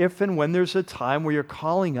pray that if and when there's a time where you're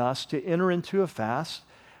calling us to enter into a fast,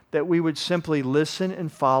 that we would simply listen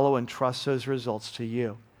and follow and trust those results to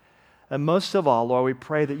you. And most of all, Lord, we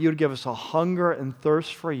pray that you would give us a hunger and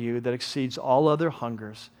thirst for you that exceeds all other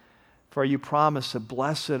hungers. For you promise that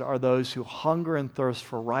blessed are those who hunger and thirst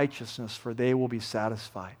for righteousness, for they will be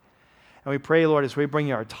satisfied. And we pray, Lord, as we bring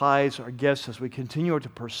you our tithes, our gifts, as we continue to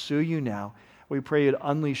pursue you now, we pray you'd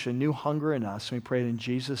unleash a new hunger in us. And we pray it in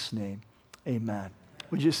Jesus' name. Amen.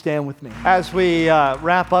 Would you stand with me? As we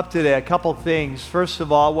wrap up today, a couple things. First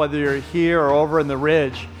of all, whether you're here or over in the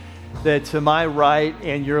Ridge, that to my right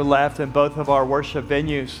and your left in both of our worship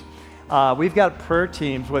venues, we've got prayer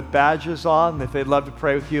teams with badges on. If they'd love to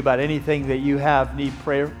pray with you about anything that you need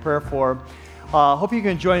prayer for. Hope you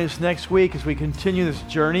can join us next week as we continue this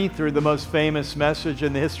journey through the most famous message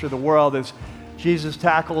in the history of the world as Jesus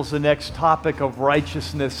tackles the next topic of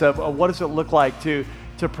righteousness, of what does it look like to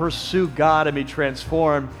pursue God and be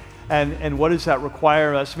transformed, and what does that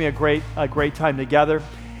require us? It's going to be a great time together.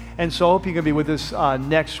 And so I hope you can be with us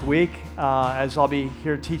next week as I'll be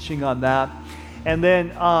here teaching on that. And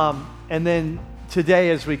then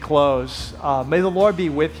today as we close, may the Lord be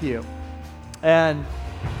with you. And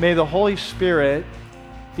may the Holy Spirit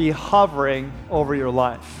be hovering over your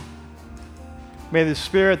life. May the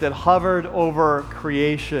Spirit that hovered over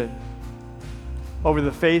creation, over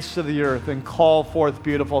the face of the earth, and call forth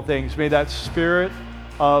beautiful things, may that Spirit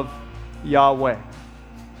of Yahweh,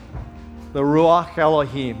 the Ruach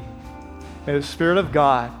Elohim, may the Spirit of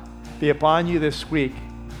God be upon you this week.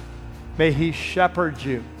 May he shepherd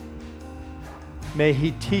you. May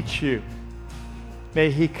he teach you.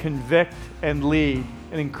 May He convict and lead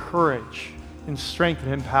and encourage and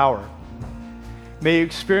strengthen and empower. May you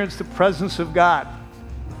experience the presence of God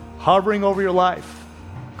hovering over your life,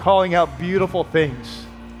 calling out beautiful things,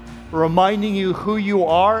 reminding you who you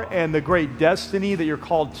are and the great destiny that you're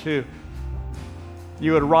called to.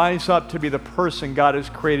 You would rise up to be the person God has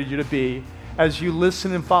created you to be as you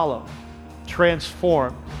listen and follow,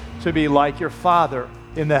 transformed to be like your Father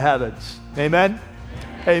in the heavens. Amen?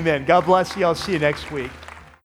 Amen. God bless you. I'll see you next week.